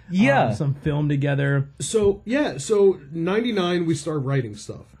together. Yeah. Some film together. So 99 we started writing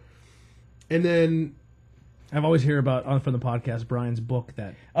stuff, and then I've always heard about from the podcast Brian's book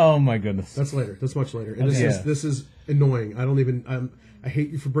that. Oh my goodness. that's later. That's much later. And Okay. this is annoying. I don't even. I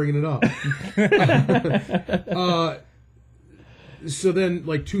hate you for bringing it up. So then,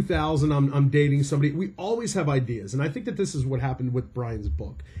 like 2000, I'm dating somebody. We always have ideas, and I think that this is what happened with Brian's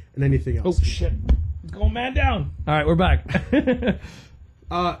book and anything Oh else. shit! It's going man down. All right, we're back.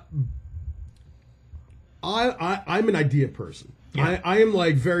 I'm an idea person. Yeah. I am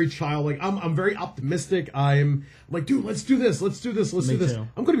like very childlike. I'm very optimistic. I'm like, dude, let's do this. Let's do this. Let's Me do this. too.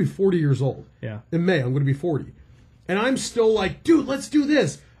 I'm going to be 40 years old. Yeah. In May, I'm going to be 40, and I'm still like, dude, let's do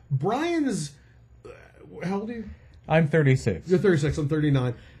this. Brian's how old are you? I'm 36. You're 36. I'm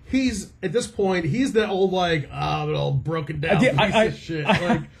 39. He's at this point. He's the old like all broken down piece of shit.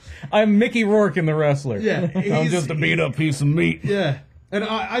 Like, I'm Mickey Rourke in The Wrestler. Yeah, I'm he's- just a beat up piece of meat. yeah. And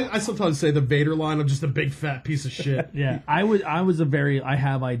I sometimes say the Vader line. I'm just a big fat piece of shit. Yeah, I was a very I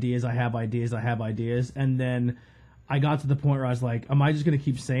have ideas, and then I got to the point where I was like, am I just gonna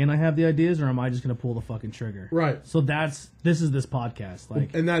keep saying I have the ideas, or am I just gonna pull the fucking trigger? Right. So this is this podcast,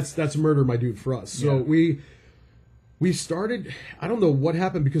 like, And that's murder, my dude, for us. So we started. I don't know what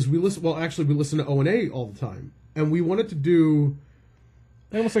happened because we listen. Well, actually, we listen to O&A all the time, and we wanted to do.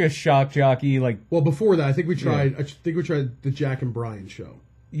 Almost like a shock jockey, like, Well, before that, I think we tried. I think we tried the Jack and Brian show.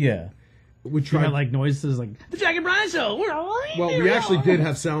 yeah. We you tried. got like noises like the Jack and Brian show. well, we actually did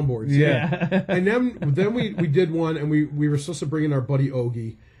have soundboards. Yeah. And then we did one, and we were supposed to bring in our buddy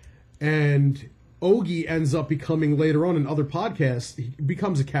Ogie, and Ogie ends up becoming later on in other podcasts. He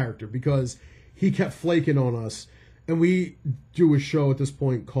becomes a character because he kept flaking on us, and we do a show at this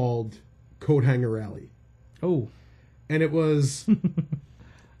point called Coat Hanger Alley, Oh, and it was.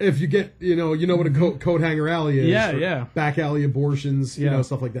 If you get, you know what a coat hanger alley is. Yeah, for yeah. Back alley abortions, you Yeah. know,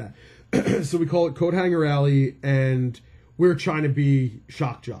 stuff like that. So we call it coat hanger alley, and we're trying to be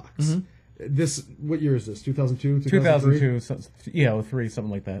shock jocks. Mm-hmm. This, what year is this? 2002? 2002, so, yeah, 03,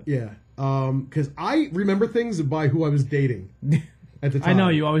 something like that. Yeah. Because I remember things by who I was dating at the time. I know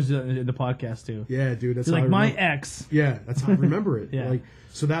you always do that in the podcast too. Yeah, dude. That's You're how like I my remember. ex. Yeah, that's how I remember it. Yeah. Like,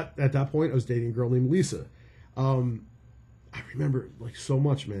 so that at that point, I was dating a girl named Lisa. I remember it, like so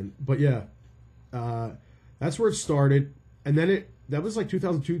much, man. But yeah, that's where it started, and then that was like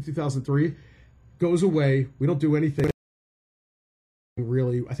 2002, 2003. Goes away. We don't do anything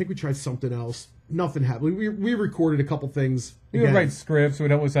really. I think we tried something else. Nothing happened. We recorded a couple things. We would again. write scripts.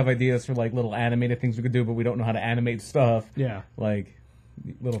 We'd always have ideas for like little animated things we could do, but we don't know how to animate stuff. Yeah. Like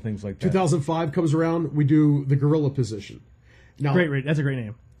little things like that. 2005 comes around. We do the gorilla position. Now, Great, that's a great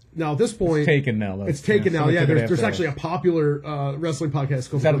name. now at this point, It's taken now, though. It's taken now. someone Yeah, took it there's after actually us. a popular wrestling podcast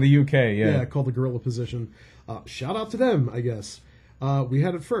called It's out of the UK, yeah. called the Gorilla Position. Shout out to them, I guess. We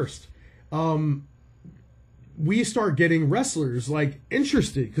had it first. We start getting wrestlers like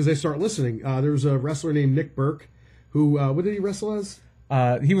interested because they start listening. There was a wrestler named Nick Burke, who what did he wrestle as?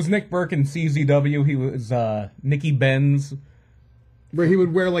 He was Nick Burke in CZW. He was Nikki Benz. Where he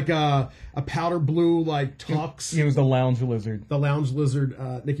would wear like a powder blue like tux. He was the Lounge Lizard. The Lounge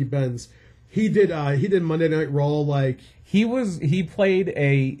Lizard, Nikki Benz. He did Monday Night Raw like. He played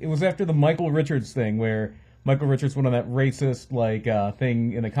it was after the Michael Richards thing where Michael Richards went on that racist like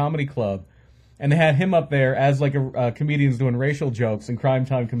thing in a comedy club, and they had him up there as like a comedian's doing racial jokes, and Crime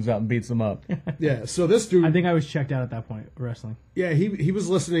Time comes out and beats him up. Yeah, so this dude... I think I was checked out at that point, wrestling. Yeah, he was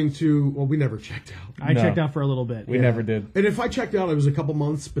listening to... Well, we never checked out. I checked out for a little bit. We never did. And if I checked out, it was a couple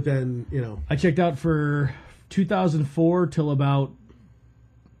months, but then, you know... I checked out for 2004 till about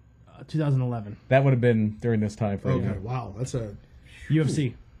 2011. That would have been during this time frame. Okay, wow, that's a...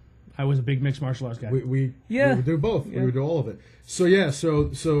 UFC. I was a big mixed martial arts guy. We would do both. Yeah. We would do all of it. So yeah,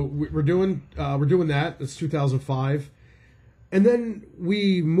 so we're doing that. That's 2005, and then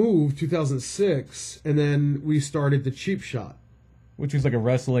we moved 2006, and then we started the Cheap Shot, which is like a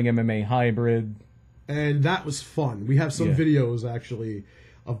wrestling MMA hybrid, and that was fun. We have some videos actually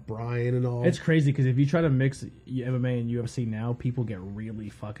of Brian and all. It's crazy because if you try to mix MMA and UFC now, people get really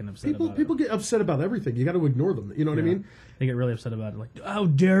fucking upset about it. People get upset about everything. You got to ignore them. You know what I mean? They get really upset about it. Like, how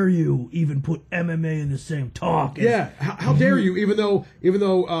dare you even put MMA in the same talk? Yeah, how dare you? Even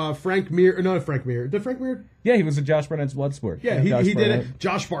though Frank Mir, not Frank Mir, did Frank Mir? Yeah, he was in Josh Barnett's Bloodsport. Yeah, he did it.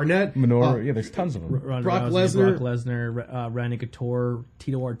 Josh Barnett, Minoru. Yeah, there's tons of them. Brock Lesnar, Randy Couture,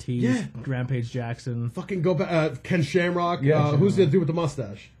 Tito Ortiz, Rampage Jackson. Fucking go back. Ken Shamrock. Who's the dude with the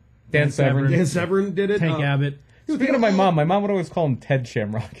mustache? Dan Severn. Dan Severn did it. Tank Abbott. Speaking of my mom would always call him Ted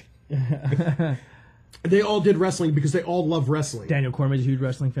Shamrock. They all did wrestling because they all love wrestling. Daniel Cormier's a huge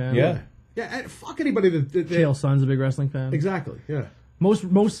wrestling fan. Yeah, and fuck anybody that... Chael Sonnen's a big wrestling fan. Exactly, yeah.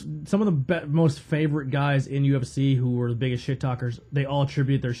 Some of the most favorite guys in UFC who were the biggest shit talkers, they all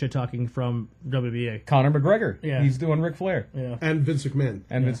attribute their shit talking from WBA. Conor McGregor. Yeah. He's doing Ric Flair. Yeah. And Vince McMahon.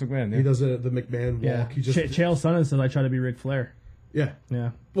 Vince McMahon, He does the McMahon walk. Yeah. Chael Sonnen says, I try to be Ric Flair. Yeah.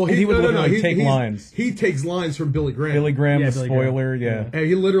 Yeah. Well, he would literally take lines. He takes lines from Billy Graham. Billy Graham, the spoiler, And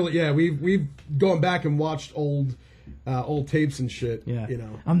he literally, we've gone back and watched old tapes and shit. Yeah. You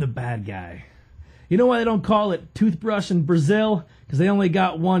know. I'm the bad guy. You know why they don't call it toothbrush in Brazil? Because they only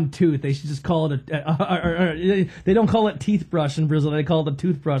got one tooth. They should just call it they don't call it teeth brush in Brazil. They call it a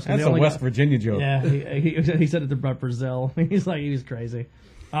toothbrush. That's a West Virginia joke. Yeah, he said it about Brazil. He was crazy.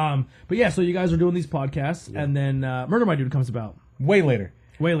 But yeah, so you guys are doing these podcasts, and then Murder My Dude comes about. Way later.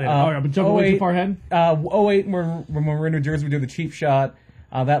 All right, I'm jumping way too far ahead. 08, when we were in New Jersey, we did the Cheap Shot.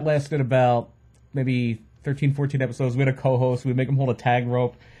 That lasted about maybe 13, 14 episodes. We had a co-host. We'd make him hold a tag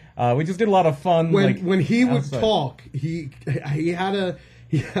rope. We just did a lot of fun. When he would talk, he had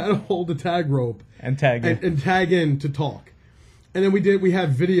to hold the tag rope and tag in. and tag in to talk. And then we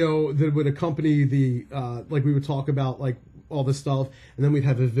had video that would accompany the like we would talk about like all this stuff, and then we'd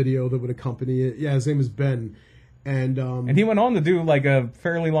have a video that would accompany it. Yeah, his name is Ben. And he went on to do like a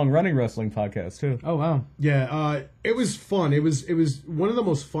fairly long running wrestling podcast too. Oh wow! Yeah, it was fun. It was one of the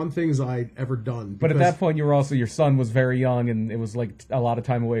most fun things I'd ever done. But at that point, your son was very young, and it was like a lot of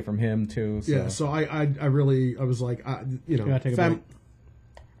time away from him too. So. Yeah, so I was like, you know, take a break.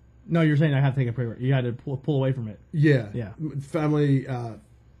 No, you're saying I had to take a break. You had to pull away from it. Yeah, yeah. Family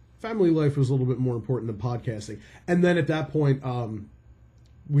life was a little bit more important than podcasting. And then at that point, I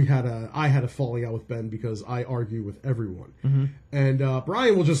had a falling out with Ben because I argue with everyone, and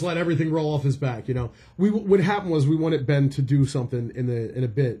Brian will just let everything roll off his back. You know, what happened was we wanted Ben to do something in a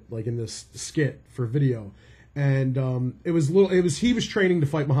bit, like in this skit for video, and he was training to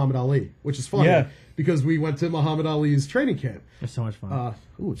fight Muhammad Ali, which is funny because we went to Muhammad Ali's training camp. It's so much fun.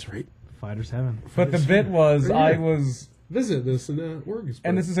 It's right. Fighters Heaven. But the bit was I was visit this in Oregon.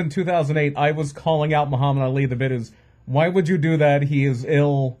 And this is in 2008. I was calling out Muhammad Ali. The bit is, why would you do that? He is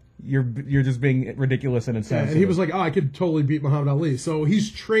ill. You're just being ridiculous and insensitive. And he was like, I could totally beat Muhammad Ali. So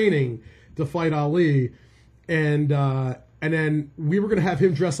he's training to fight Ali, and then we were gonna have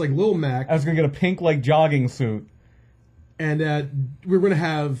him dress like Lil Mac. I was gonna get a pink like jogging suit, and we were gonna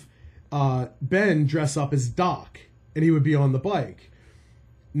have Ben dress up as Doc, and he would be on the bike.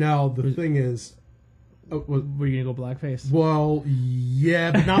 Now the thing is, were you gonna go blackface? Well,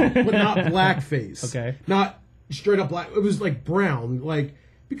 yeah, but not blackface. Okay, not straight up black. It was like brown, like.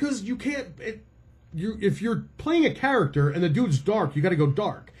 Because you can't, if you're playing a character and the dude's dark, you got to go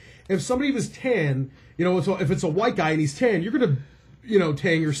dark. If somebody was tan, you know, so if it's a white guy and he's tan, you're gonna,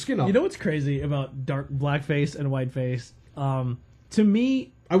 tan your skin up. You know what's crazy about dark blackface and whiteface? To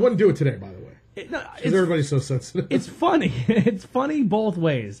me, I wouldn't do it today, by the way, because everybody's so sensitive. It's funny. It's funny both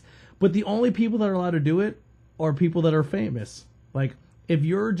ways. But the only people that are allowed to do it are people that are famous. Like if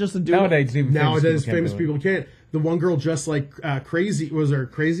you're just a dude nowadays, famous people can't. The one girl dressed like Crazy. Was there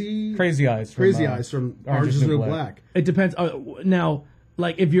Crazy Eyes? Crazy Eyes from Orange is the New Black. It depends. Now,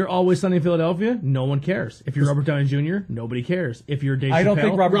 like if you're Always Sunny in Philadelphia, no one cares. If you're Robert Downey Jr., nobody cares. If you're Dave Chappelle, I don't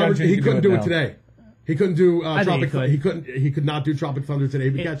think Robert Downey Jr. He couldn't do it today. He couldn't do Tropic. He could not do Tropic Thunder today.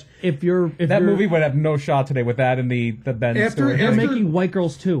 If that movie would have no shot today with that and the Ben story. They're making White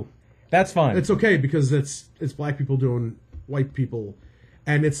Girls too. That's fine. It's okay because it's black people doing white people,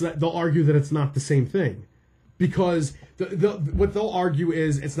 and they'll argue that it's not the same thing, because what they'll argue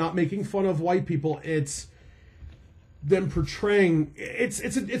is it's not making fun of white people. It's them portraying. It's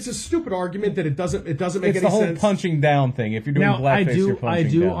a stupid argument that it doesn't make any sense. It's the whole punching down thing. If you're doing blackface, you're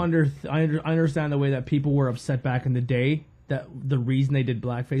punching down. I understand the way that people were upset back in the day. That the reason they did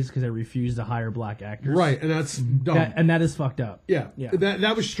blackface is because they refused to hire black actors. Right, and that's dumb. And that is fucked up. Yeah.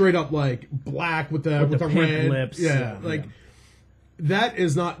 That was straight up like black with the red lips. Yeah, that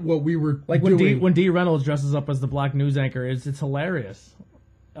is not what we were like doing. When Dee Reynolds dresses up as the black news anchor. It's hilarious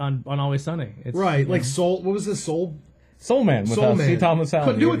on Always Sunny. It's, right, like Soul. What was this Soul Man with C. Thomas Allen.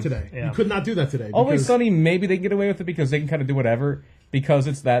 Couldn't do it today. Yeah. You could not do that today. Always Sunny, maybe they can get away with it because they can kind of do whatever because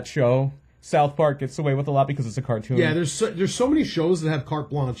it's that show. South Park gets away with a lot because it's a cartoon. Yeah, there's so many shows that have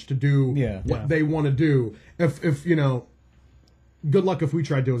carte blanche to do what they want to do. If you know, good luck if we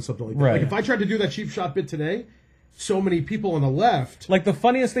tried doing something like that. Right. Like if I tried to do that cheap shot bit today, so many people on the left. Like the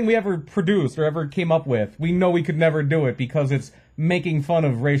funniest thing we ever produced or ever came up with, we know we could never do it because it's making fun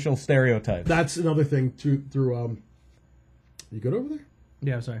of racial stereotypes. That's another thing through. You good over there?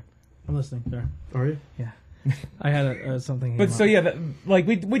 Yeah, sorry, I'm listening. Sorry. Are you? Yeah. I had something. But so yeah,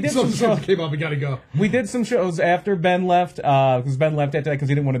 we did some shows. Came up. We gotta go. We did some shows after Ben left because Ben left after that because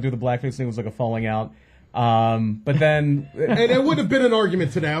he didn't want to do the blackface thing. It was like a falling out. But then and it would have been an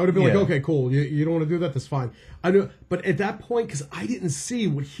argument today. I would have been like, okay, cool. You don't want to do that. That's fine. I know. But at that point, because I didn't see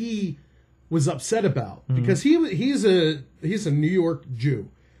what he was upset about, because he's a New York Jew,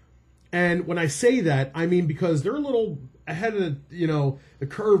 and when I say that, I mean because they're a little ahead of the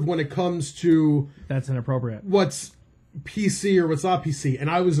curve when it comes to that's inappropriate. What's PC or what's not PC, and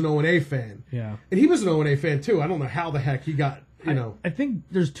I was an O&A fan. Yeah, and he was an O&A fan too. I don't know how the heck he got. I think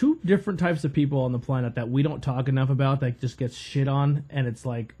there's two different types of people on the planet that we don't talk enough about that just gets shit on, and it's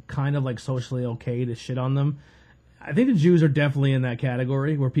like kind of like socially okay to shit on them. I think the Jews are definitely in that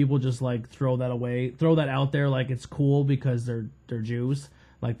category where people just like throw that out there like it's cool because they're Jews.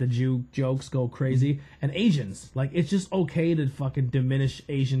 Like the Jew jokes go crazy, and Asians, like it's just okay to fucking diminish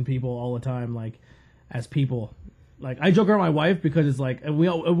Asian people all the time, like as people. Like I joke around my wife because it's like, and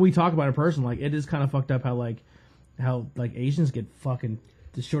we talk about it in person, like it is kind of fucked up how Asians get fucking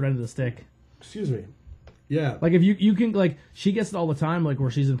the short end of the stick. Excuse me. Yeah. Like if you can like she gets it all the time, like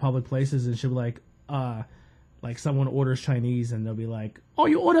where she's in public places and she'll be like someone orders Chinese and they'll be like, oh,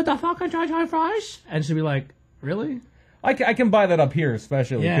 you ordered the fucking Chinese fries, and she'll be like, really? I can buy that up here,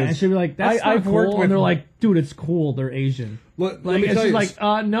 especially. Yeah, and she'll be like, that's not cool. And they're like, dude, it's cool. They're Asian. Let me and tell she's you,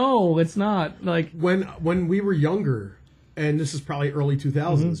 like, no, it's not. Like when we were younger, and this is probably early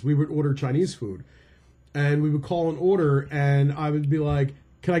 2000s, we would order Chinese food, and we would call an order, and I would be like,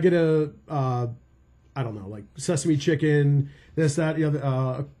 can I get I don't know, like sesame chicken, this, that, the other,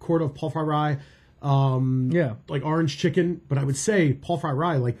 a quart of Paul Fry rye, like orange chicken, but I would say Paul Fry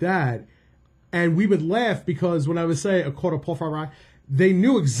rye like that. And we would laugh because when I would say a quart of pork fried rice, they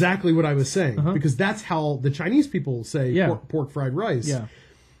knew exactly what I was saying because that's how the Chinese people say pork fried rice. Yeah.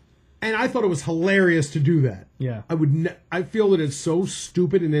 And I thought it was hilarious to do that. Yeah. I feel that it's so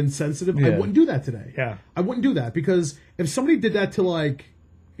stupid and insensitive. Yeah. I wouldn't do that today. Yeah. I wouldn't do that because if somebody did that to like,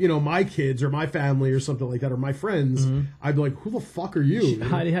 my kids or my family or something like that or my friends, I'd be like, who the fuck are you?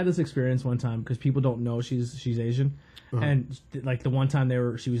 Heidi had this experience one time because people don't know she's Asian. And like the one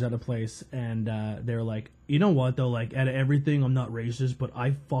time she was at a place and they were like, you know what though, like out of everything I'm not racist, but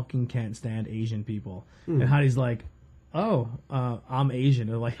I fucking can't stand Asian people. And Heidi's like, oh, I'm Asian.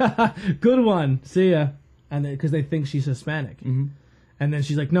 They're like, good one, see ya. And because they think she's Hispanic. And then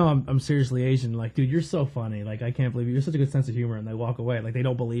she's like, no, I'm seriously Asian. Like, dude, you're so funny. Like, I can't believe you. You're such a good sense of humor. And they walk away. Like, they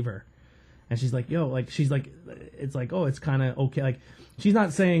don't believe her. And she's like, yo, like, she's like, it's like, oh, it's kind of okay. Like, she's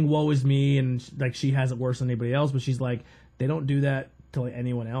not saying woe is me and like she has it worse than anybody else, but she's like, they don't do that to like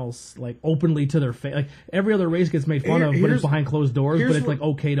anyone else, like openly to their face. Like every other race gets made fun of, but it's behind closed doors. But it's like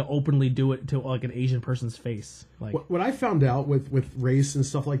okay to openly do it to like an Asian person's face. Like what I found out with race and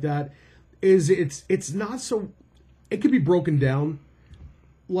stuff like that is it's not so. It could be broken down.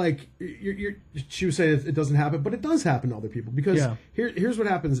 Like she was saying, it doesn't happen, but it does happen to other people because here's what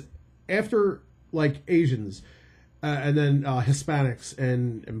happens after like Asians. And then Hispanics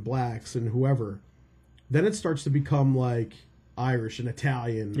and blacks and whoever, then it starts to become like Irish and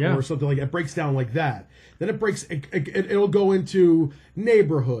Italian or something like that. It breaks down like that. Then it'll go into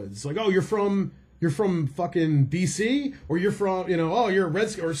neighborhoods like, oh, you're from fucking DC or you're from you're a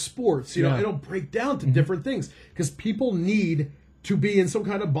Redskin or sports. It'll break down to different things because people need to be in some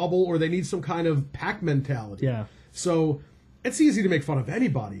kind of bubble or they need some kind of pack mentality. Yeah. So it's easy to make fun of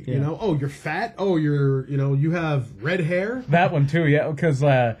anybody, you know? Oh, you're fat. Oh, you have red hair. That one too, yeah, because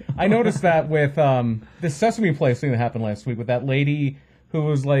I noticed that with the Sesame Place thing that happened last week with that lady who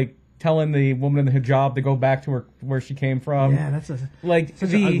was like telling the woman in the hijab to go back to where she came from. Yeah, that's such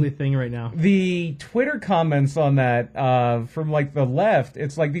an ugly thing right now. The Twitter comments on that from like the left,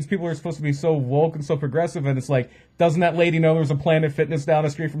 it's like these people are supposed to be so woke and so progressive, and it's like, doesn't that lady know there's a Planet Fitness down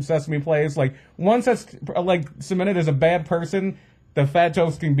the street from Sesame Place? Like, once that's like cemented as a bad person, the fat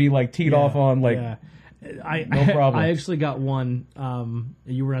jokes can be like teed off on like. Yeah. No problem. I actually got one.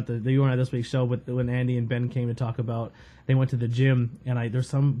 You weren't at this week's show, but when Andy and Ben came to talk about, they went to the gym, and there's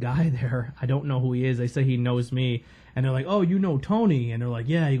some guy there. I don't know who he is. They say he knows me, and they're like, "Oh, you know Tony?" And they're like,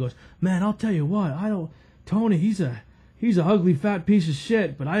 "Yeah." He goes, "Man, I'll tell you what. Tony. He's a ugly fat piece of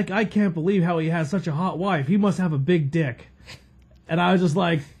shit, but I can't believe how he has such a hot wife. He must have a big dick." And I was just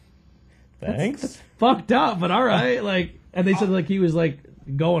like, "Thanks." That's fucked up, but all right. Like, and they said like he was like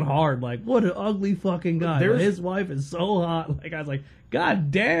going hard, like, what an ugly fucking guy. His wife is so hot. Like, I was like,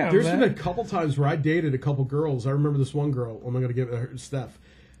 God damn. There's been a couple times where I dated a couple girls. I remember this one girl. I'm going to give her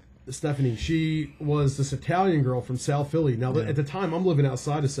Stephanie. She was this Italian girl from South Philly. Now, at the time, I'm living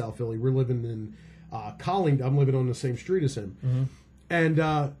outside of South Philly. We're living in Collington. I'm living on the same street as him. Mm-hmm. And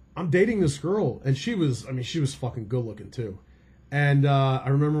I'm dating this girl, and she was fucking good looking too. And I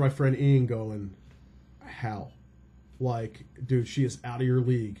remember my friend Ian going, how? Like, dude, she is out of your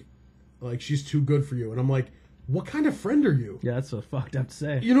league. Like, she's too good for you. And I'm like, what kind of friend are you? Yeah, that's so fucked up to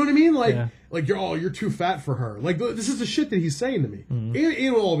say. You know what I mean? Like you're too fat for her. Like, this is the shit that he's saying to me. Mm-hmm.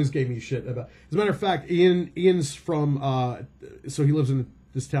 Ian always gave me shit about. As a matter of fact, Ian's from. So he lives in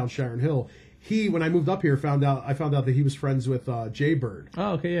this town, Sharon Hill. When I moved up here, I found out that he was friends with Jay Bird.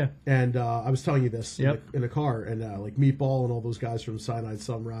 Oh, okay, yeah. And I was telling you this in a car, and like Meatball and all those guys from Cyanide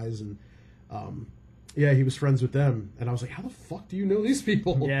Sunrise, and yeah, he was friends with them. And I was like, how the fuck do you know these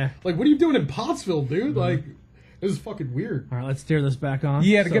people? Yeah. Like, what are you doing in Pottsville, dude? Mm-hmm. Like, this is fucking weird. All right, let's steer this back on.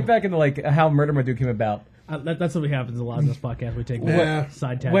 Yeah, to get back into like how Murder My Dude came about. That's what happens a lot in this podcast. We take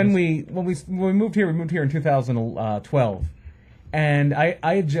side tangents. When we moved here in 2012. And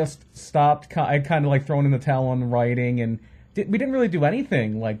I had just stopped. I kind of like thrown in the towel on writing, and we didn't really do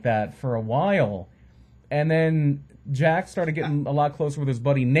anything like that for a while. And then Jack started getting a lot closer with his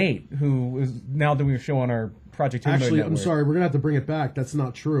buddy Nate, who is now doing a show on our Project Humanoid Actually, Network. I'm sorry, we're gonna have to bring it back. That's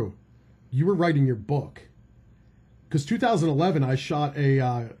not true. You were writing your book. Because 2011, I shot.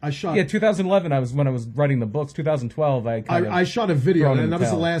 Yeah, 2011. I was writing the books. 2012, I shot a video, and that was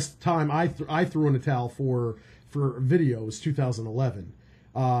the last time I threw in a towel for videos. 2011,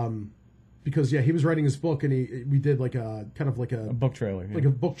 because he was writing his book, and we did like a kind of like a book trailer, like a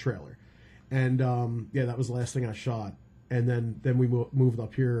book trailer, and that was the last thing I shot, and then we moved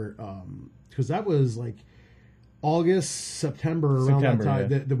up here because that was like August, September around that time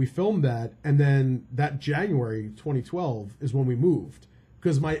that we filmed that, and then that January 2012 is when we moved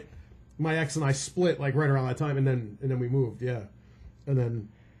because my ex and I split like right around that time, and then we moved, and then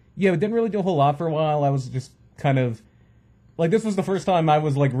we didn't really do a whole lot for a while. I was just kind of like, this was the first time I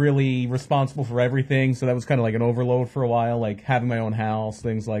was like really responsible for everything, so that was kind of like an overload for a while, like having my own house,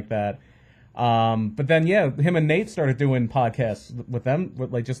 things like that. But then him and Nate started doing podcasts with them,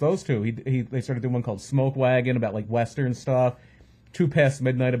 with like just those two. They started doing one called Smoke Wagon about like Western stuff, 2 Past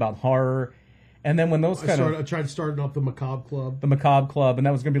Midnight about horror, and then when those I tried starting up the Macabre Club, and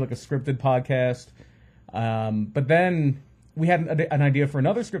that was going to be like a scripted podcast. But then we had an idea for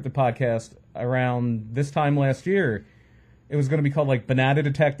another scripted podcast around this time last year. It was going to be called like Banana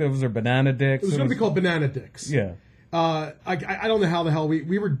Detectives or Banana Dicks. It was going to be called Banana Dicks. Yeah. I don't know how the hell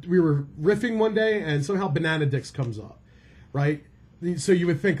we were riffing one day, and somehow Banana Dicks comes up, right? So you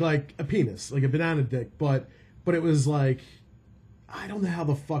would think like a penis, like a banana dick, but it was like, I don't know how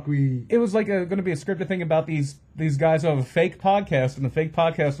the fuck we. It was like going to be a scripted thing about these guys who have a fake podcast, and the fake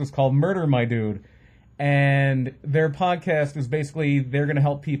podcast was called Murder My Dude. And their podcast is basically they're going to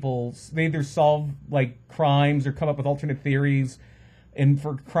help people. They either solve like crimes or come up with alternate theories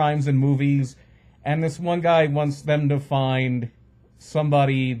for crimes in movies. And this one guy wants them to find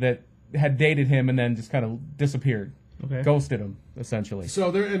somebody that had dated him and then just kind of disappeared, ghosted him essentially.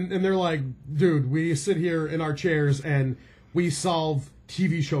 So they're like, dude, we sit here in our chairs and we solve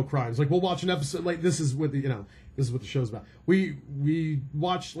TV show crimes. Like, we'll watch an episode. Like, this is what the show's about. We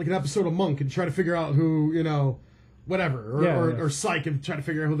watch like an episode of Monk and try to figure out who, whatever, or Psych and try to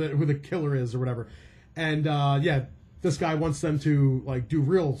figure out who the killer is or whatever. And this guy wants them to like do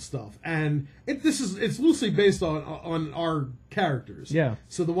real stuff, and it's loosely based on our characters. Yeah.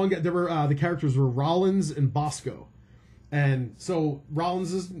 So the one guy, the characters were Rollins and Bosco, and so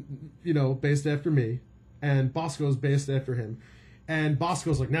Rollins is based after me, and Bosco's based after him. And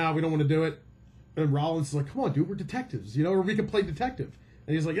Bosco's like, nah, we don't want to do it. And Rollins is like, come on, dude, we're detectives, you know, or we can play detective.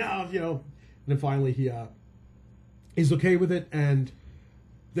 And he's like, yeah, you know. And then finally he's okay with it, and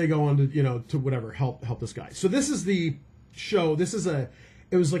they go on to, you know, to whatever, help this guy. So this is the show.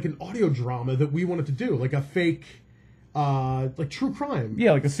 It was like an audio drama that we wanted to do, like a fake, like true crime.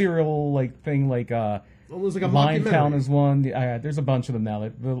 Yeah, like a serial like thing, like It was like a Limetown is one. There's a bunch of them now.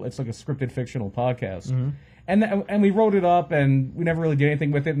 It's like a scripted fictional podcast. Mm-hmm. And we wrote it up, and we never really did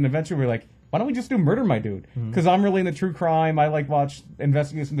anything with it. And eventually we were like, why don't we just do Murder My Dude? Because I'm really into true crime. I like watch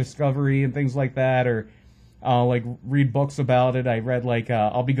Investigation Discovery and things like that, or like read books about it. I read like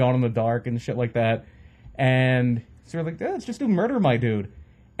I'll Be Gone in the Dark and shit like that. And so we're like, yeah, let's just do Murder My Dude.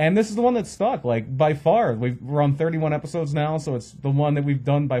 And this is the one that stuck, like, by far. We're on 31 episodes now, so it's the one that we've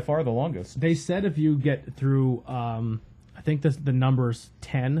done by far the longest. They said if you get through, I think the number's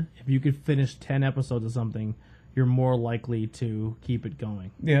 10, if you could finish 10 episodes of something, you're more likely to keep it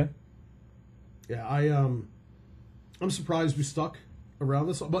going. Yeah. Yeah, I'm surprised we stuck around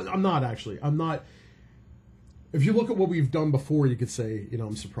this, but I'm not actually. I'm not. If you look at what we've done before, you could say, you know,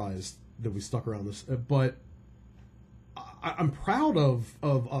 I'm surprised that we stuck around this, but I'm proud of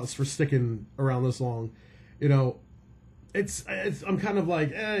us for sticking around this long. You know, it's I'm kind of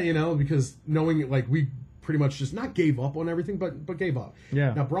like, you know, because knowing like we pretty much just not gave up on everything, but gave up.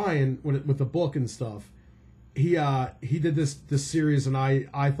 Yeah. Now Brian, with the book and stuff, he did this series, and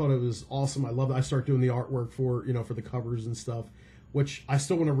I thought it was awesome. I loved it. I started doing the artwork for the covers and stuff, which I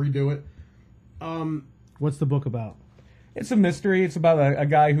still want to redo it. What's the book about? It's a mystery. It's about a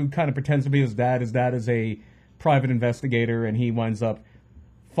guy who kind of pretends to be his dad. His dad is a private investigator, and he winds up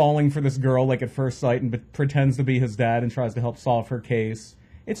falling for this girl like at first sight, and pretends to be his dad and tries to help solve her case.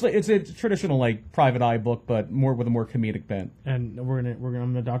 It's a traditional like private eye book, but with a more comedic bent. And I'm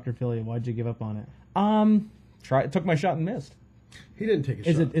gonna Dr. Philly. Why'd you give up on it? Took my shot and missed. He didn't take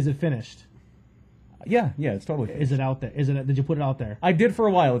a shot. Is it finished? Yeah, it's totally finished. Is it out there? Did you put it out there? I did for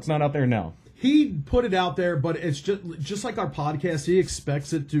a while. It's not out there now. He put it out there, but it's just like our podcast. He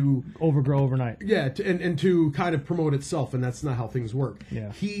expects it to overgrow overnight. Yeah, and to kind of promote itself, and that's not how things work.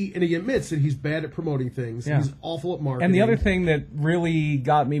 Yeah. He admits that he's bad at promoting things. Yeah. He's awful at marketing. And the other thing that really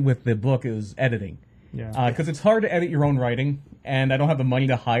got me with the book is editing. Yeah. Because it's hard to edit your own writing, and I don't have the money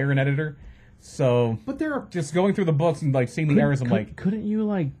to hire an editor. So, but there are just going through the books and like seeing the errors. I'm like, couldn't you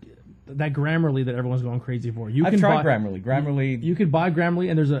like that Grammarly that everyone's going crazy for? I've tried Grammarly. Grammarly. You could buy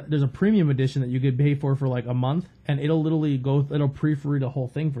Grammarly, and there's a premium edition that you could pay for like a month, and it'll literally it'll proofread a whole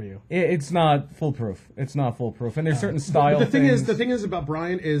thing for you. It's not foolproof. It's not foolproof, and there's certain style. The thing is about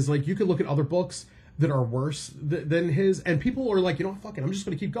Brian is like you could look at other books that are worse than his, and people are like, you know, fuck it, I'm just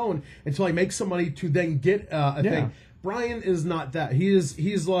going to keep going until I make some money to then get a thing. Brian is not that.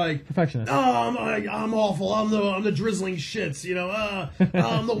 He's like perfectionist. Oh, I'm awful. I'm the drizzling shits. You know,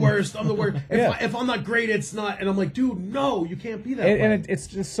 I'm the worst. I'm the worst. If I'm not great, it's not. And I'm like, dude, no, you can't be that. And it's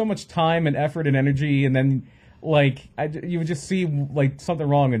just so much time and effort and energy, and then like you would just see like something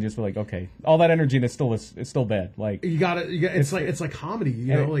wrong and just be like, okay, all that energy and it's still bad. Like it's like comedy.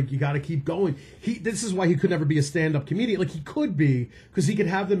 You know, like you gotta keep going. This is why he could never be a stand-up comedian. Like he could be because he could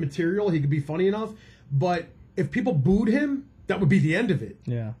have the material. He could be funny enough, but if people booed him, that would be the end of it.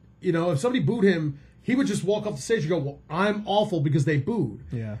 Yeah. You know, if somebody booed him, he would just walk off the stage and go, well, I'm awful because they booed.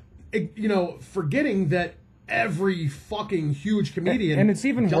 Yeah. You know, forgetting that every fucking huge comedian. And it's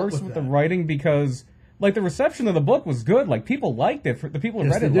even worse with the writing because, like, the reception of the book was good. Like, people liked it. The people who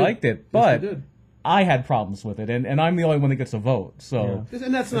read it liked it. But I had problems with it. And I'm the only one that gets a vote. So. Yeah.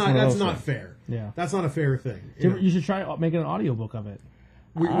 And that's not fair. Yeah. That's not a fair thing. You should try making an audiobook of it.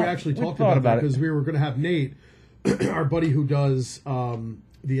 We actually talked about that because we were going to have Nate, our buddy who does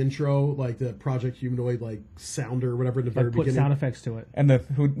the intro, like the Project Humanoid, like sounder or whatever in the very beginning. Put sound effects to it. And he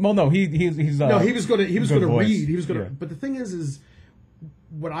was going to read. He was going to. But the thing is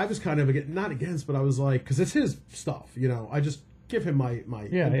what I was kind of not against, but I was like, because it's his stuff, you know. I just give him my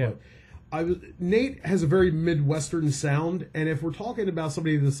input. Yeah. Nate has a very Midwestern sound, and if we're talking about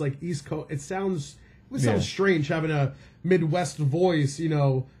somebody that's like East Coast, it sounds strange having a Midwest voice, you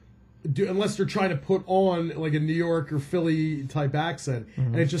know, unless they're trying to put on like a New York or Philly type accent,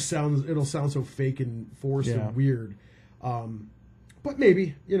 and it'll sound so fake and forced and weird. But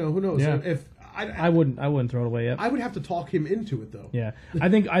maybe, you know, who knows? Yeah. If I wouldn't throw it away yet. I would have to talk him into it though. Yeah, I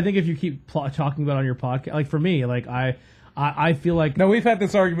think if you keep talking about it on your podcast, like for me, like I feel like we've had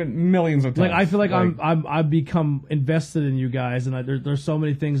this argument millions of times. Like I feel like I've become invested in you guys, and there's so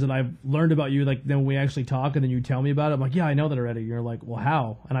many things that I've learned about you. Like then when we actually talk, and then you tell me about it, I'm like, yeah, I know that already. You're like, well,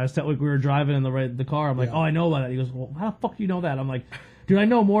 how? And I was like, we were driving in the car. I'm like, oh, I know about that. He goes, well, how the fuck do you know that? I'm like, dude, I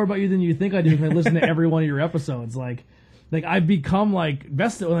know more about you than you think I do if I listen to every one of your episodes. Like I've become like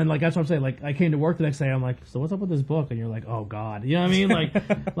vested, and like that's what I'm saying. Like I came to work the next day, I'm like, so what's up with this book? And you're like, oh God, you know what I mean?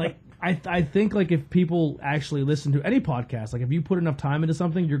 Like I think like if people actually listen to any podcast, like if you put enough time into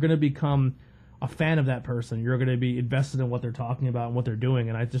something, you're gonna become a fan of that person. You're gonna be invested in what they're talking about and what they're doing.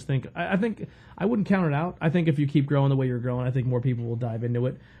 And I just think I think I wouldn't count it out. I think if you keep growing the way you're growing, I think more people will dive into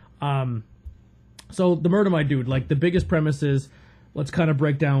it. So the Murder My Dude, like the biggest premise is, let's kind of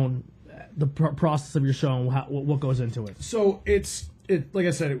break down the process of your show and what goes into it. So it like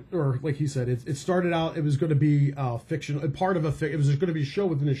I said, or like he said, it started out. It was going to be fiction, part of it was going to be a show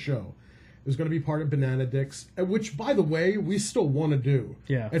within a show. It was going to be part of Banana Dicks, which, by the way, we still want to do.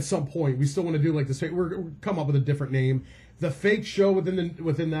 Yeah. At some point, we still want to do like this. We're come up with a different name. The fake show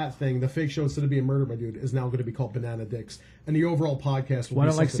within that thing, the fake show instead of being Murder My Dude, is now going to be called Banana Dicks, and the overall podcast will Why be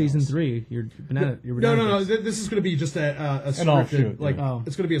not like season else. 3? Your banana. No. This is going to be just a scripted, offshoot,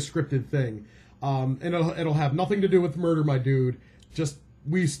 it's going to be a scripted thing, and it'll have nothing to do with Murder My Dude. Just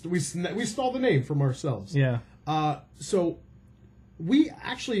we stole the name from ourselves. Yeah. So we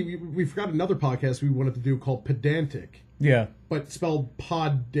forgot another podcast we wanted to do called Pedantic. Yeah. But spelled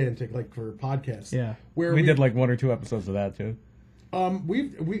Poddantic, like for podcast. Yeah. Where we did like 1 or 2 episodes of that too.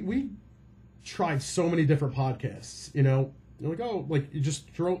 We tried so many different podcasts, you know. You're like, oh, like you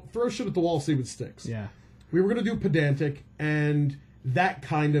just throw shit at the wall, see what sticks. Yeah. We were gonna do Pedantic, and that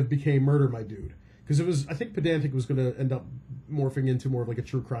kind of became Murder My Dude. Because I think Pedantic was gonna end up morphing into more of like a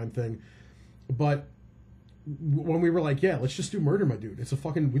true crime thing. But when we were like, yeah, let's just do Murder My Dude. It's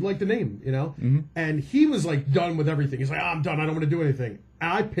we like the name, you know? Mm-hmm. And he was like done with everything. He's like, I'm done. I don't want to do anything.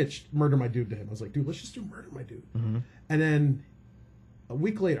 And I pitched Murder My Dude to him. I was like, dude, let's just do Murder My Dude. Mm-hmm. And then a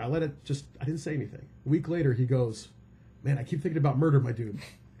week later, I didn't say anything. A week later, he goes, man, I keep thinking about Murder My Dude.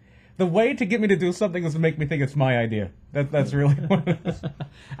 The way to get me to do something is to make me think it's my idea. That's really what it is.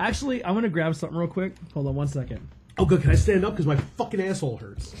 Actually, I'm going to grab something real quick. Hold on 1 second. Oh, good. Can I stand up? Because my fucking asshole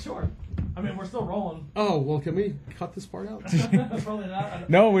hurts. Sure. I mean, we're still rolling. Oh, well, can we cut this part out? Probably not.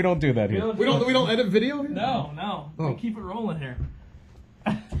 No, we don't do that here. We don't edit video here? No. Oh. We keep it rolling here.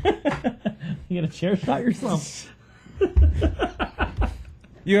 You gonna chair shot yourself?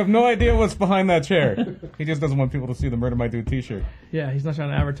 You have no idea what's behind that chair. He just doesn't want people to see the Murder My Dude t-shirt. Yeah, he's not trying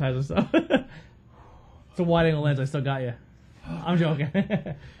to advertise himself. It's a wide angle lens. I still got you. I'm joking.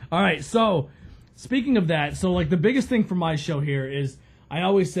 All right, so speaking of that, so like the biggest thing for my show here is I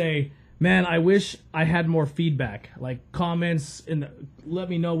always say, man, I wish I had more feedback, like comments and let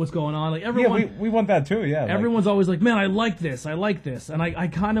me know what's going on. Like everyone, Yeah, we want that too. Yeah, everyone's always like, man, I like this, and I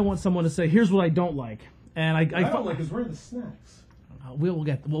kind of want someone to say, here's what I don't like, and I don't like, because we're in the snacks. We'll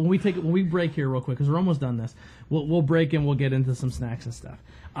get when we break here real quick because we're almost done this. We'll break and we'll get into some snacks and stuff.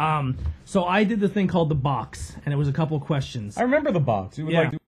 So I did the thing called the box, and it was a couple of questions. I remember the box. You would Yeah.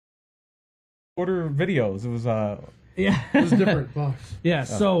 like order videos. It was Yeah, It was a different box. yeah.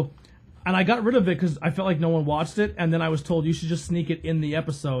 So, and I got rid of it because I felt like no one watched it, and then I was told you should just sneak it in the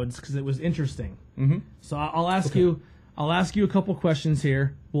episodes because it was interesting. Mm-hmm. So I'll ask you. I'll ask you a couple questions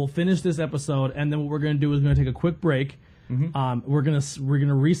here. We'll finish this episode, and then what we're going to do is we're going to take a quick break. Mm-hmm. We're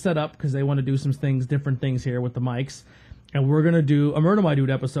gonna reset up because they want to do some different things here with the mics, and we're gonna do a Murder My Dude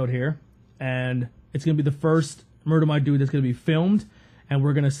episode here, and it's gonna be the first Murder My Dude that's gonna be filmed, and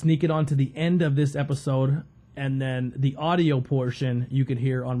we're gonna sneak it on to the end of this episode, and then the audio portion you could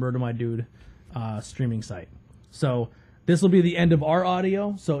hear on Murder My Dude streaming site. So this will be the end of our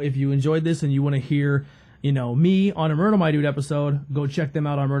audio. So if you enjoyed this and you want to hear, me on a Murder My Dude episode, go check them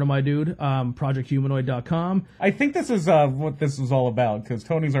out on Murder My Dude, projecthumanoid.com. I think this is what this was all about because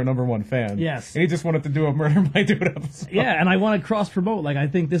Tony's our #1 fan. Yes. And he just wanted to do a Murder My Dude episode. Yeah, and I want to cross promote. Like, I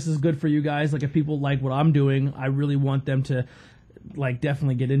think this is good for you guys. Like, if people like what I'm doing, I really want them to,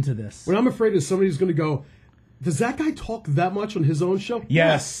 definitely get into this. What I'm afraid is somebody's going to go, does that guy talk that much on his own show?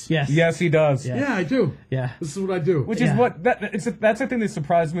 Yes. Yes. Yes, he does. Yeah. Yeah, I do. Yeah. This is what I do. Which Yeah. is what that's the thing that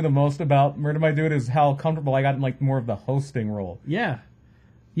surprised me the most about Murder My Dude is how comfortable I got in more of the hosting role. Yeah.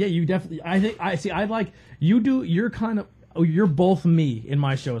 Yeah, you definitely. I like you do. You're both me in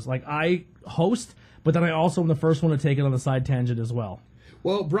my shows. Like, I host, but then I also am the first one to take it on the side tangent as well.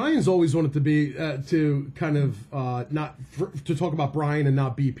 Well, Brian's always wanted to be to kind of to talk about Brian and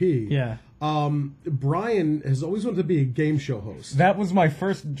not BP. Yeah. Brian has always wanted to be a game show host. That was my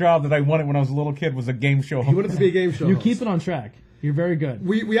first job that I wanted when I was a little kid was a game show He host. wanted to be a game show You host. keep it on track. You're very good.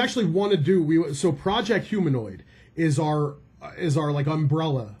 We actually want to do so Project Humanoid is our like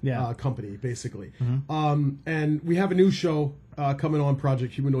umbrella Yeah. company basically. And we have a new show coming on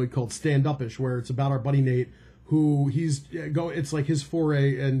Project Humanoid called Stand Upish, where it's about our buddy Nate, who it's like his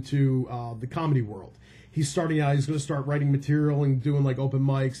foray into the comedy world. he's starting out. He's going to start writing material and doing like open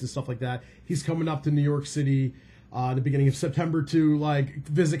mics and stuff like that. He's coming up to New York City at the beginning of September to like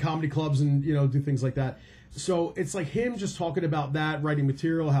visit comedy clubs and do things like that. So it's like him just talking about that, writing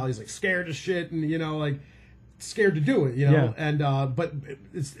material, how he's like scared of shit and like scared to do it, Yeah. And but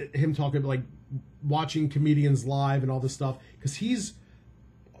it's him talking about like watching comedians live and all this stuff because he's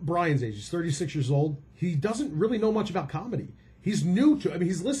Brian's age. He's 36 years old. He doesn't really know much about comedy. He's new to. I mean,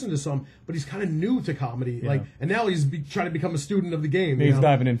 he's listened to some, but he's kind of new to comedy. Yeah. Like, and now he's trying to become a student of the game. He's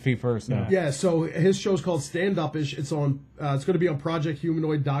diving in feet first now. Yeah. So his show's called Stand Up-ish. It's on. It's going to be on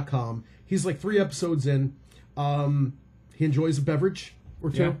ProjectHumanoid.com. He's like 3 episodes in. He enjoys a beverage or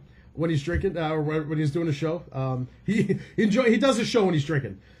two. Yeah. When he's drinking, or when he's doing a show, he does a show when he's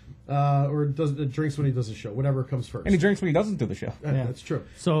drinking, or drinks when he does a show. Whatever comes first. And he drinks when he doesn't do the show. Yeah. That's true.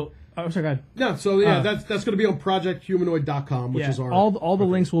 So, oh, sorry, go ahead. No, so yeah, that's going to be on ProjectHumanoid.com, which is our all the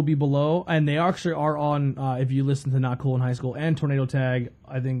links will be below, and they actually are on. If you listen to Not Cool in High School and Tornado Tag,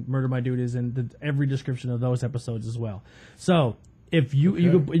 I think Murder My Dude is in every description of those episodes as well. So if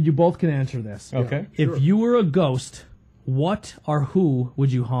you both can answer this. Okay. Yeah, sure. If you were a ghost, what or who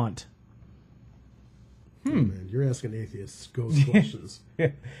would you haunt? Man, you're asking atheists ghost questions.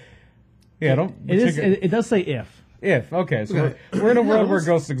 Yeah, don't. It does say if. If okay, so Okay. we're in a world where let's-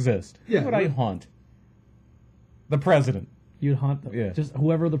 ghosts exist. Yeah, Who would I we're- haunt? The president. You'd haunt them. Yeah. Just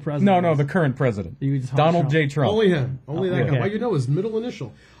whoever the president. No, is. the current president. You would just haunt Donald Trump. J. Trump. Only him. Only that okay. guy. Why you know his middle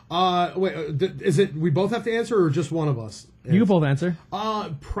initial? Wait, is it we both have to answer or just one of us? You can both answer.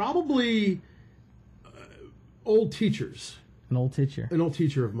 Probably old teachers. An old teacher. An old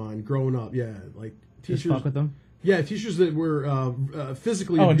teacher of mine growing up. Yeah, like Just teachers. fuck with them. Yeah, teachers that were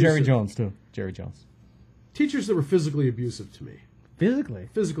physically. Oh, and abusive. Jerry Jones too. Jerry Jones. Teachers that were physically abusive to me. Physically.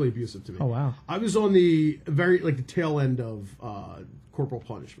 Physically abusive to me. Oh, wow. I was on the the tail end of corporal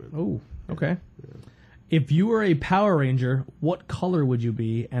punishment. Oh, okay. If you were a Power Ranger, what color would you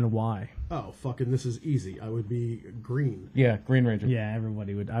be and why? Oh, fucking! This is easy. I would be green. Yeah, Green Ranger. Yeah,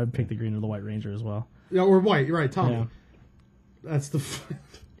 everybody would. I would pick the Green or the White Ranger as well. Yeah, or white. You're right, Tommy. Yeah. That's the.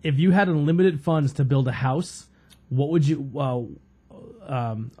 If you had unlimited funds to build a house, what would you, or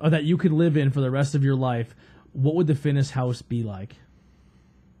that you could live in for the rest of your life, what would the finished house be like?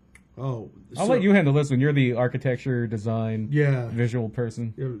 Oh, I'll let you handle this one. You're the architecture, design, Yeah. visual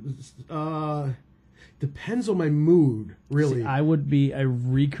person. Depends on my mood, really. See, I would be a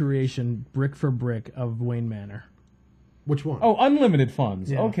recreation, brick for brick, of Wayne Manor. Which one? Oh, unlimited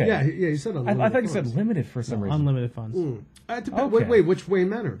funds. Yeah. Okay. yeah, you said I unlimited thought you said funds. limited for some reason. Unlimited funds. Okay. Wait, which Wayne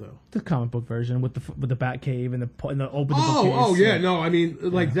Manor though? The comic book version with the Bat Cave and the open the Oh, bookcase. oh yeah, no, I mean,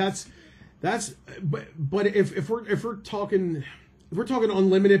 like that's, but if we're talking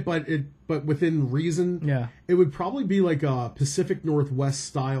unlimited, but within reason, Yeah. it would probably be like a Pacific Northwest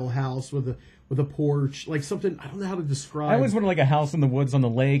style house with a porch, like something I don't know how to describe. I always wanted like a house in the woods on the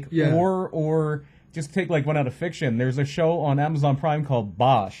lake, Yeah. or just take like one out of fiction. There's a show on Amazon Prime called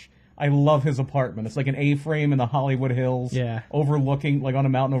Bosch. I love his apartment. It's like an A-frame in the Hollywood Hills, Yeah. overlooking like on a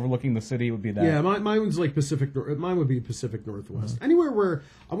mountain overlooking the city. It would be that. Yeah, mine was like mine would be Pacific Northwest. Anywhere where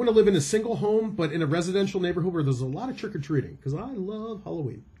I want to live in a single home, but in a residential neighborhood where there's a lot of trick or treating because I love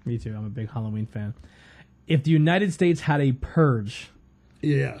Halloween. Me too. I'm a big Halloween fan. If the United States had a purge,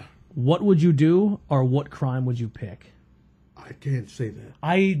 Yeah, what would you do, or what crime would you pick? I can't say that.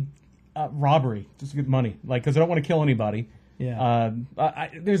 Robbery, just to get money, like because I don't want to kill anybody. Yeah.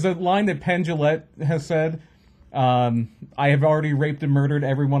 There's a line that Penn Jillette has said. I have already raped and murdered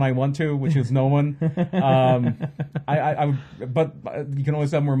everyone I want to, which is no one. I would, but you can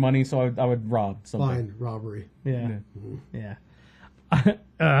always have more money, so I would rob something. Fine, robbery. Yeah. Yeah. I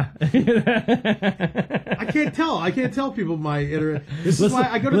can't tell. I can't tell people my This is why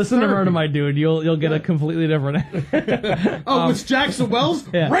I go to listen to therapy. Murder My Dude. You'll get a completely different. it's Jackson Wells.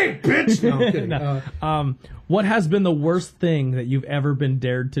 Yeah. Rape, bitch. No, I'm kidding. What has been the worst thing that you've ever been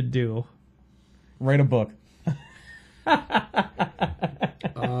dared to do? Write a book.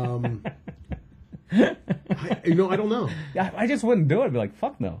 I don't know. I just wouldn't do it. I'd be like,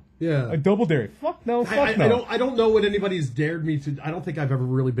 fuck no. Yeah. A double dare. Fuck no. Fuck no. I don't know what anybody's dared me to. I don't think I've ever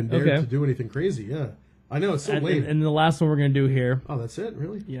really been dared Okay. to do anything crazy. Yeah, I know it's so And, lame. and the last one we're going to do here. Oh, that's it,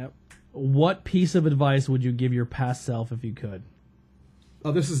 really? Yep. What piece of advice would you give your past self if you could?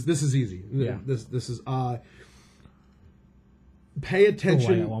 Oh, this is easy. Yeah. This is pay Oh,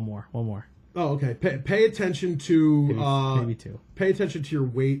 attention. I got one more. Oh, okay. Pay attention to Maybe two. Pay attention to your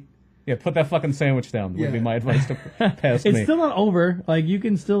weight. Yeah, put that fucking sandwich down. Would be Yeah. my advice to past It's me. still not over. Like, you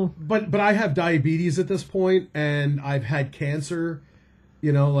can still. But I have diabetes at this point, and I've had cancer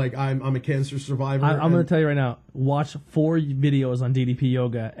You know, like I'm a cancer survivor. I'm going to tell you right now. Watch 4 videos on DDP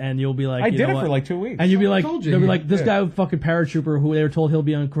Yoga, and you'll be like, I did it for like 2 weeks, and you'll be like, told you. they'll be like, this guy fucking paratrooper who they were told he'll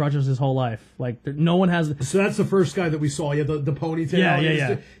be on crutches his whole life. Like, no one has. So that's the first guy that we saw. Yeah, the ponytail.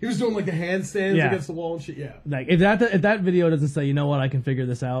 Yeah. He was doing like the handstands against the wall and shit. Yeah. Like if that video doesn't say, you know what, I can figure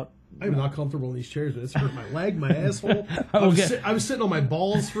this out. I'm not comfortable in these chairs. It's hurt my leg, my asshole. I was sitting on my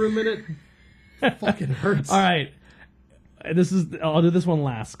balls for a minute. Fucking hurts. All right. I'll do this one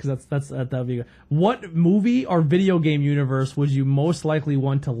last because that'll be good. What movie or video game universe would you most likely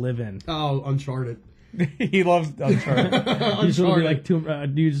want to live in? Oh, Uncharted. He loves Uncharted. You just want to be like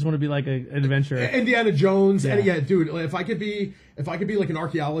do you just want to be like an adventurer? Indiana Jones. Yeah. And yeah, dude. If I could be like an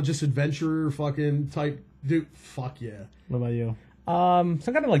archaeologist, adventurer, fucking type, dude. Fuck yeah. What about you? Some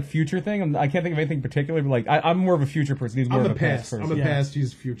kind of like future thing. I can't think of anything particular, but like I'm more of a future person. He's more I'm of the a past past. person. I'm a past.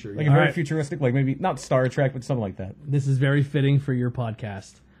 He's future. Like Yeah. a very futuristic, like maybe not Star Trek, but something like that. This is very fitting for your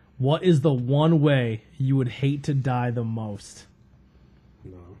podcast. What is the one way you would hate to die the most?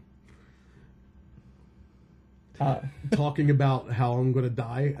 No. Talking about how I'm gonna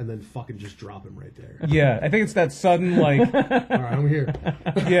die and then fucking just drop him right there. Yeah, I think it's that sudden like. All right, I'm here.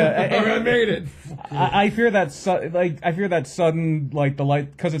 Yeah, I made it. I fear that sudden like the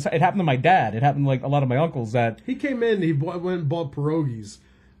light because it happened to my dad. It happened to, like a lot of my uncles that. He came in. He went and bought pierogies,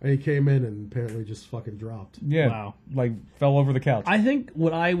 and he came in and apparently just fucking dropped. Yeah, Wow. like fell over the couch. I think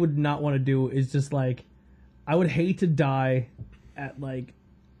what I would not want to do is just like, I would hate to die at like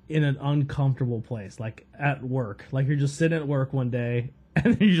in an uncomfortable place, like at work. Like you're just sitting at work one day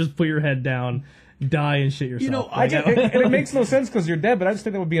and then you just put your head down, die and shit yourself. You know, like, it makes no sense because you're dead, but I just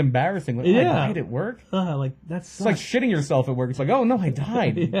think that would be embarrassing. Like, Yeah. I died at work. like that's It's like shitting yourself at work. It's like, oh no, I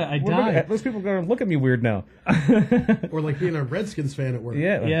died. Yeah, I died. Those people are gonna look at me weird now. Or like being a Redskins fan at work.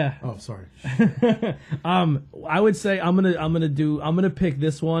 Yeah. yeah. Oh, sorry. I would say I'm gonna pick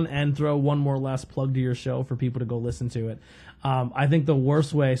this one and throw one more last plug to your show for people to go listen to it. I think the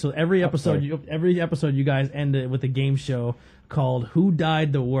worst way. So every episode you guys end it with a game show called "Who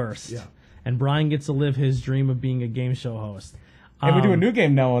Died the Worst?" Yeah. And Brian gets to live his dream of being a game show host. And we do a new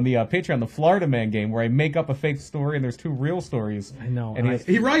game now on the Patreon, the Florida Man game, where I make up a fake story and there's 2 real stories. I know. And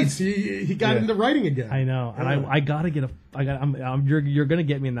He writes. He got into writing again. I know, and I gotta get you're gonna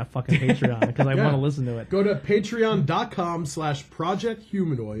get me in that fucking Patreon because I want to listen to it. Go to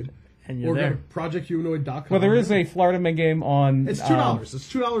patreon.com/projecthumanoid. And you're or there. go to projecthumanoid.com. Well, there is a Florida Man game on. It's $2.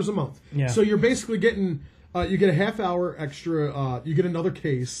 It's $2 a month. Yeah. So you're basically getting you get a half hour extra. You get another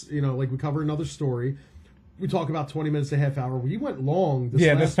case. You know, like we cover another story. We talk about 20 minutes to half hour. We went long.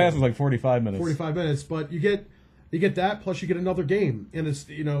 This past was like 45 minutes. 45 minutes, but you get that plus you get another game, and it's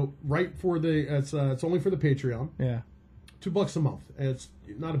right for the it's only for the Patreon. Yeah. $2 a month, and it's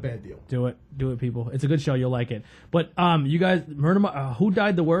not a bad deal. Do it, people. It's a good show. You'll like it. But you guys, Who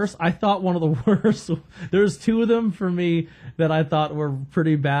Died the Worst? I thought one of the worst. There's 2 of them for me that I thought were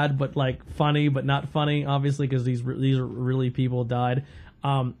pretty bad, but like funny, but not funny, obviously, because these are really people died.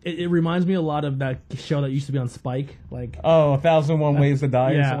 It reminds me a lot of that show that used to be on Spike, like 1001 Ways to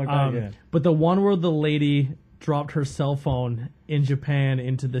Die or something like that. Yeah. But the one where the lady dropped her cell phone in Japan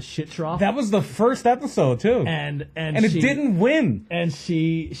into the shit trough. That was the first episode too, and it didn't win. And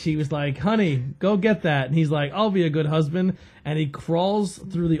she was like, "Honey, go get that." And he's like, "I'll be a good husband." And he crawls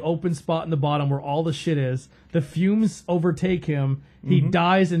through the open spot in the bottom where all the shit is. The fumes overtake him. He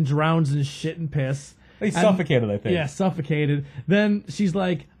dies and drowns in shit and piss. He suffocated, I think. Yeah, suffocated. Then she's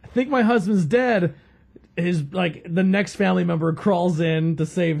like, "I think my husband's dead." The next family member crawls in to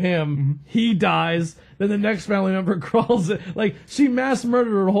save him. He dies. Then the next family member crawls in. Like, she mass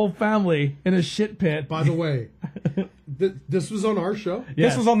murdered her whole family in a shit pit. By the way, this was on our show.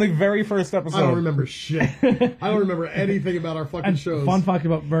 Yes. This was on the very first episode. I don't remember shit. I don't remember anything about our fucking shows. Fun fact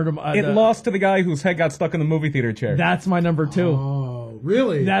about murder. It lost to the guy whose head got stuck in the movie theater chair. That's my number 2. Oh,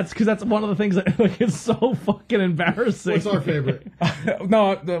 really? That's because that's one of the things that like it's so fucking embarrassing. What's our favorite?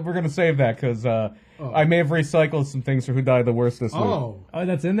 No, we're gonna save that because I may have recycled some things for Who Died the Worst this week. Oh,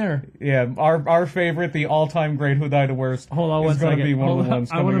 that's in there. Yeah, our favorite, the all-time great Who Died the Worst. Hold on one is going to second. be one of the ones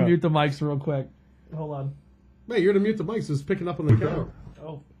I want coming to up. mute the mics real quick. Hold on. Man, you're to mute the mics. It's picking up on the camera.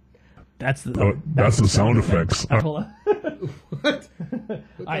 Oh, that's the That's the sound effects. hold on. What? All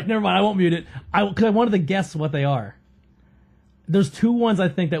right, never mind. I won't mute it. Because I wanted to guess what they are. There's 2 ones I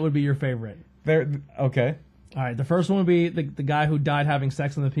think that would be your favorite. Okay. All right, the first one would be the guy who died having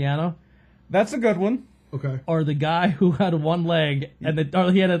sex on the piano, That's a good one. Okay. or the guy who had one leg and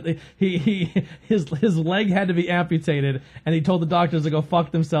his leg had to be amputated, and he told the doctors to go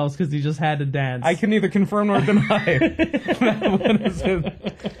fuck themselves because he just had to dance. I can neither confirm nor deny. That one is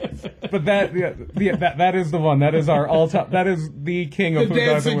it. But that is the one. That is our all-time. That is the king of the Who Died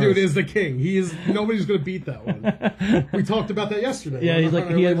the dancing Worst. dude is the king. He is. Nobody's going to beat that one. We talked about that yesterday. Yeah, he's like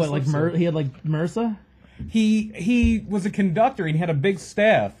he had what like he had like MRSA. He was a conductor. And he had a big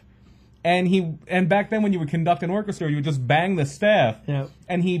staff, and back then when you would conduct an orchestra, you would just bang the staff. Yeah.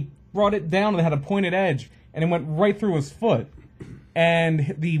 And he brought it down and it had a pointed edge, and it went right through his foot,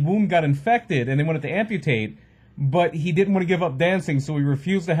 and the wound got infected, and they wanted to amputate, but he didn't want to give up dancing, so he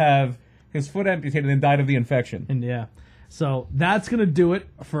refused to have his foot amputated and died of the infection. And yeah. So that's going to do it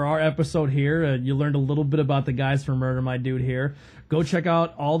for our episode here. You learned a little bit about the guys from Murder My Dude here. Go check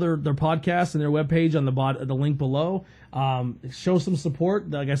out all their podcasts and their webpage on the link below. Show some support.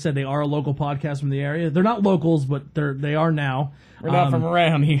 Like I said, they are a local podcast from the area. They're not locals, but they are now. We're not from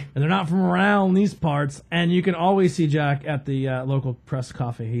around here. And they're not from around these parts. And you can always see Jack at the local Press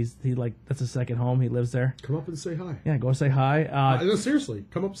Coffee. That's his second home. He lives there. Come up and say hi. Yeah, go say hi. No, seriously,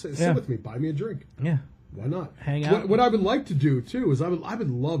 come up, sit with me, buy me a drink. Yeah. Why not? Hang out. What I would like to do too is I would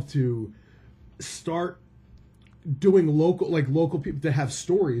love to start doing local people that have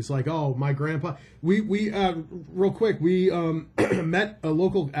stories like, oh, my grandpa. We real quick, we met a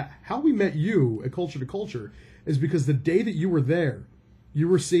local. How we met you at Culture to Culture is because the day that you were there, you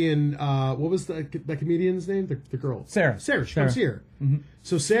were seeing what was that comedian's name? The girl Sarah. She comes here. Mm-hmm.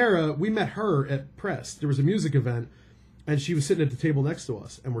 So Sarah, we met her at Press. There was a music event. And she was sitting at the table next to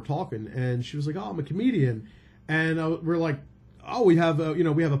us, and we're talking, and she was like, "Oh, I'm a comedian," and we're like, "Oh, we have a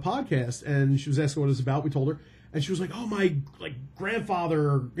podcast," and she was asking what it's about. We told her, and she was like, "Oh, my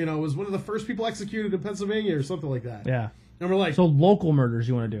grandfather, was one of the first people executed in Pennsylvania or something like that." Yeah. And we're like, so local murders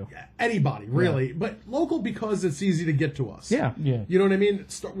you want to do? Anybody really, but local because it's easy to get to us. Yeah. You know what I mean?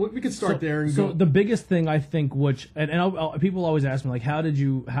 We could start there and go. So the biggest thing I think, people always ask me like, how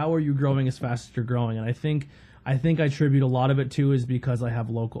are you growing as fast as you're growing? And I think I attribute a lot of it to is because I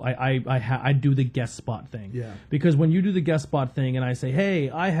have local. I do the guest spot thing. Yeah. Because when you do the guest spot thing, and I say, hey,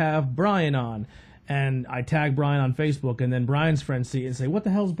 I have Brian on, and I tag Brian on Facebook, and then Brian's friends see it and say, what the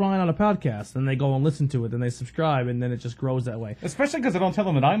hell's Brian on a podcast? And they go and listen to it, and they subscribe, and then it just grows that way. Especially because I don't tell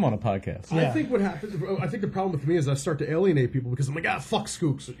them that I'm on a podcast. Yeah. I think what happens. I think the problem with me is I start to alienate people because I'm like, fuck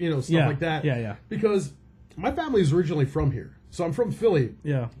Skooks, stuff like that. Yeah. Because my family is originally from here, so I'm from Philly.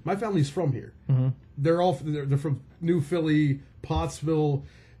 Yeah. My family's from here. Mm-hmm. They're from New Philly, Pottsville,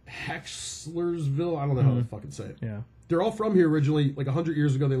 Heckslersville. I don't know how to fucking say it. Yeah. They're all from here originally. Like 100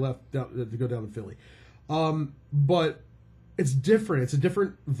 years ago, they left to go down to Philly. But it's different. It's a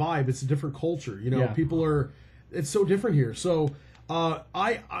different vibe. It's a different culture. People are. It's so different here. So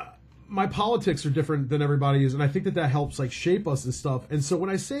my politics are different than everybody's, and I think that helps shape us and stuff. And so when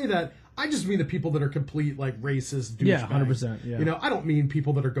I say that, I just mean the people that are complete racist douchebags. Yeah, 100%. Yeah. I don't mean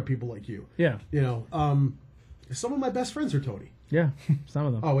people that are good people like you. Yeah. Some of my best friends are Tony. Yeah, some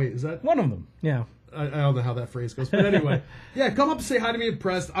of them. Oh wait, is that one of them? Yeah. I don't know how that phrase goes, but anyway, yeah, come up and say hi to me at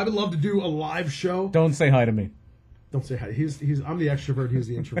Press. I would love to do a live show. Don't say hi to me. Don't say hi. I'm the extrovert. He's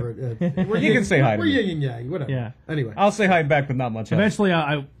the introvert. You can say hi to me. We're yin and yang. Whatever. Yeah. Anyway, I'll say hi back, but not much. Eventually,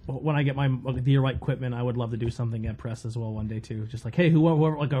 when I get the right equipment, I would love to do something at Press as well one day too. Just like, hey,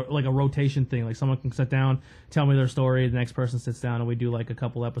 whoever like a rotation thing. Like someone can sit down, tell me their story. The next person sits down, and we do a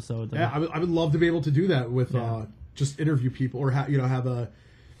couple episodes. Yeah, I would love to be able to do that with just interview people or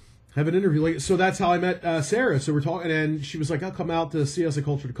have an interview. So that's how I met Sarah. So we're talking, and she was like, "I'll come out to see us at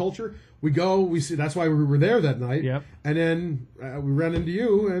Culture to Culture." We go, we see. That's why we were there that night. Yep. And then we ran into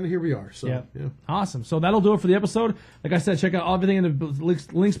you, and here we are. So yep. Yeah. Awesome. So that'll do it for the episode. Like I said, check out everything in the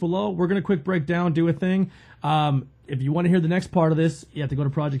links below. We're gonna quick break down, do a thing. If you want to hear the next part of this, you have to go to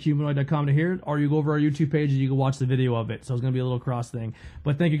projecthumanoid.com to hear it, or you go over our YouTube page and you can watch the video of it. So it's going to be a little cross thing.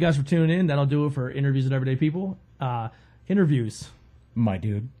 But thank you guys for tuning in. That'll do it for Interviews with Everyday People. Interviews. My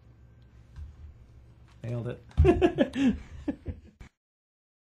dude. Nailed it.